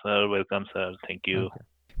sir. Welcome sir, thank you.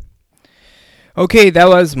 Okay, that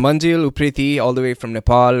was Manjil Upriti all the way from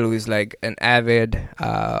Nepal, who is like an avid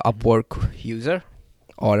Upwork user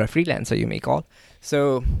or a freelancer you may call. So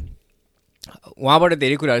उहाँबाट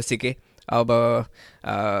धेरै कुराहरू सिकेँ अब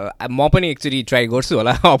म पनि एकचोटि try गर्छु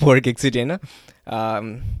होला Upwork एकचोटि होइन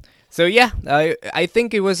So yeah, I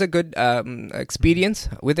think it was a good experience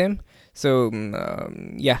with him. So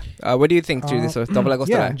yeah, what do you think through this?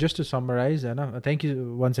 Yeah, just to summarize, thank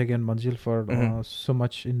you once again, Manjil, for so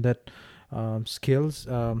much in that skills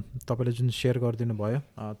तपाईँले जुन share गरिदिनु भयो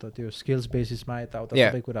त त्यो skills बेसिसमा यताउता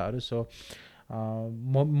सबै कुराहरू. So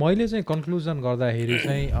मैले चाहिँ कन्क्लुजन गर्दाखेरि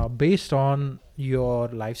चाहिँ based on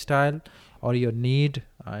your lifestyle or यो निड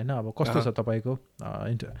होइन, अब कस्तो छ तपाईँको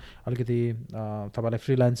अलिकति तपाईँलाई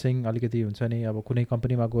फ्रिलान्सिङ अलिकति हुन्छ नि, अब कुनै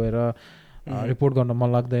कम्पनीमा गएर रिपोर्ट गर्न मन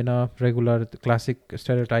लाग्दैन, रेगुलर क्लासिक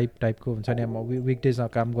स्टेरियोटाइप टाइपको हुन्छ नि, विकडेजमा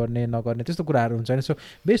काम गर्ने नगर्ने त्यस्तो कुराहरू हुन्छ नि. So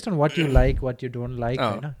based on what you like what you don't like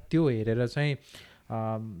होइन, त्यो हेरेर चाहिँ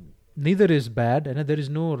neither is bad and there is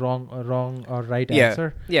no wrong or right answer.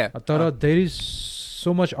 तर there is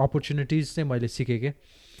so much opportunities चाहिँ मैले सिकेँ कि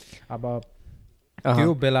अब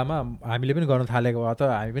त्यो बेलामा हामीले पनि गर्न थालेको भए त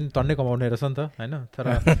हामी पनि टन्नै कमाउने रहेछ नि त होइन. तर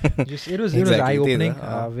it was eye opening,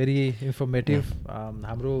 very informative.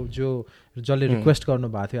 हाम्रो जसले रिक्वेस्ट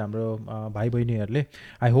गर्नुभएको थियो हाम्रो भाइ बहिनीहरूले,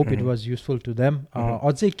 I hope it was useful to them.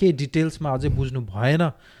 अझै केही डिटेल्समा अझै बुझ्नु भएन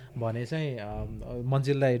भने चाहिँ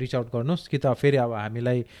मन्जिललाई रिच आउट गर्नुहोस्, कि त फेरि अब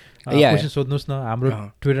हामीलाई क्वेसन सोध्नुहोस् न, हाम्रो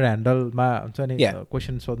ट्विटर ह्यान्डलमा हुन्छ नि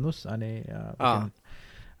क्वेसन सोध्नुहोस् अनि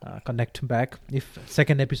connect back if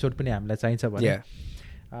second episode पनि हामीलाई चाहिन्छ भने.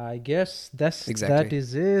 I guess that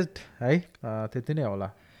is it है, त्यति नै होला.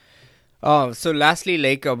 So lastly,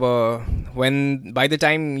 like when by the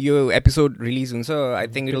time your episode release हुन्छ, I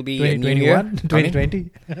think it'll be 2020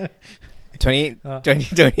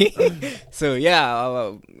 2020. So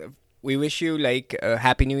yeah, we wish you like a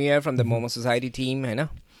happy new year from the Momo Society team, है ना.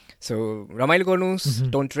 So ramailo garnus,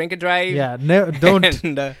 don't drink and drive. Yeah, don't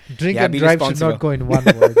drink and drive should not go in one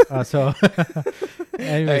word. So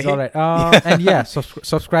anyways, all right. And yeah,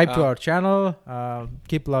 subscribe to our channel.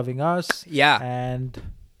 Keep loving us. Yeah. And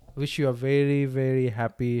wish you a very, very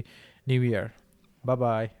happy new year.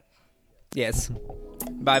 Bye-bye. Yes.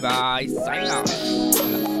 Bye-bye. Sign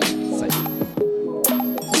out.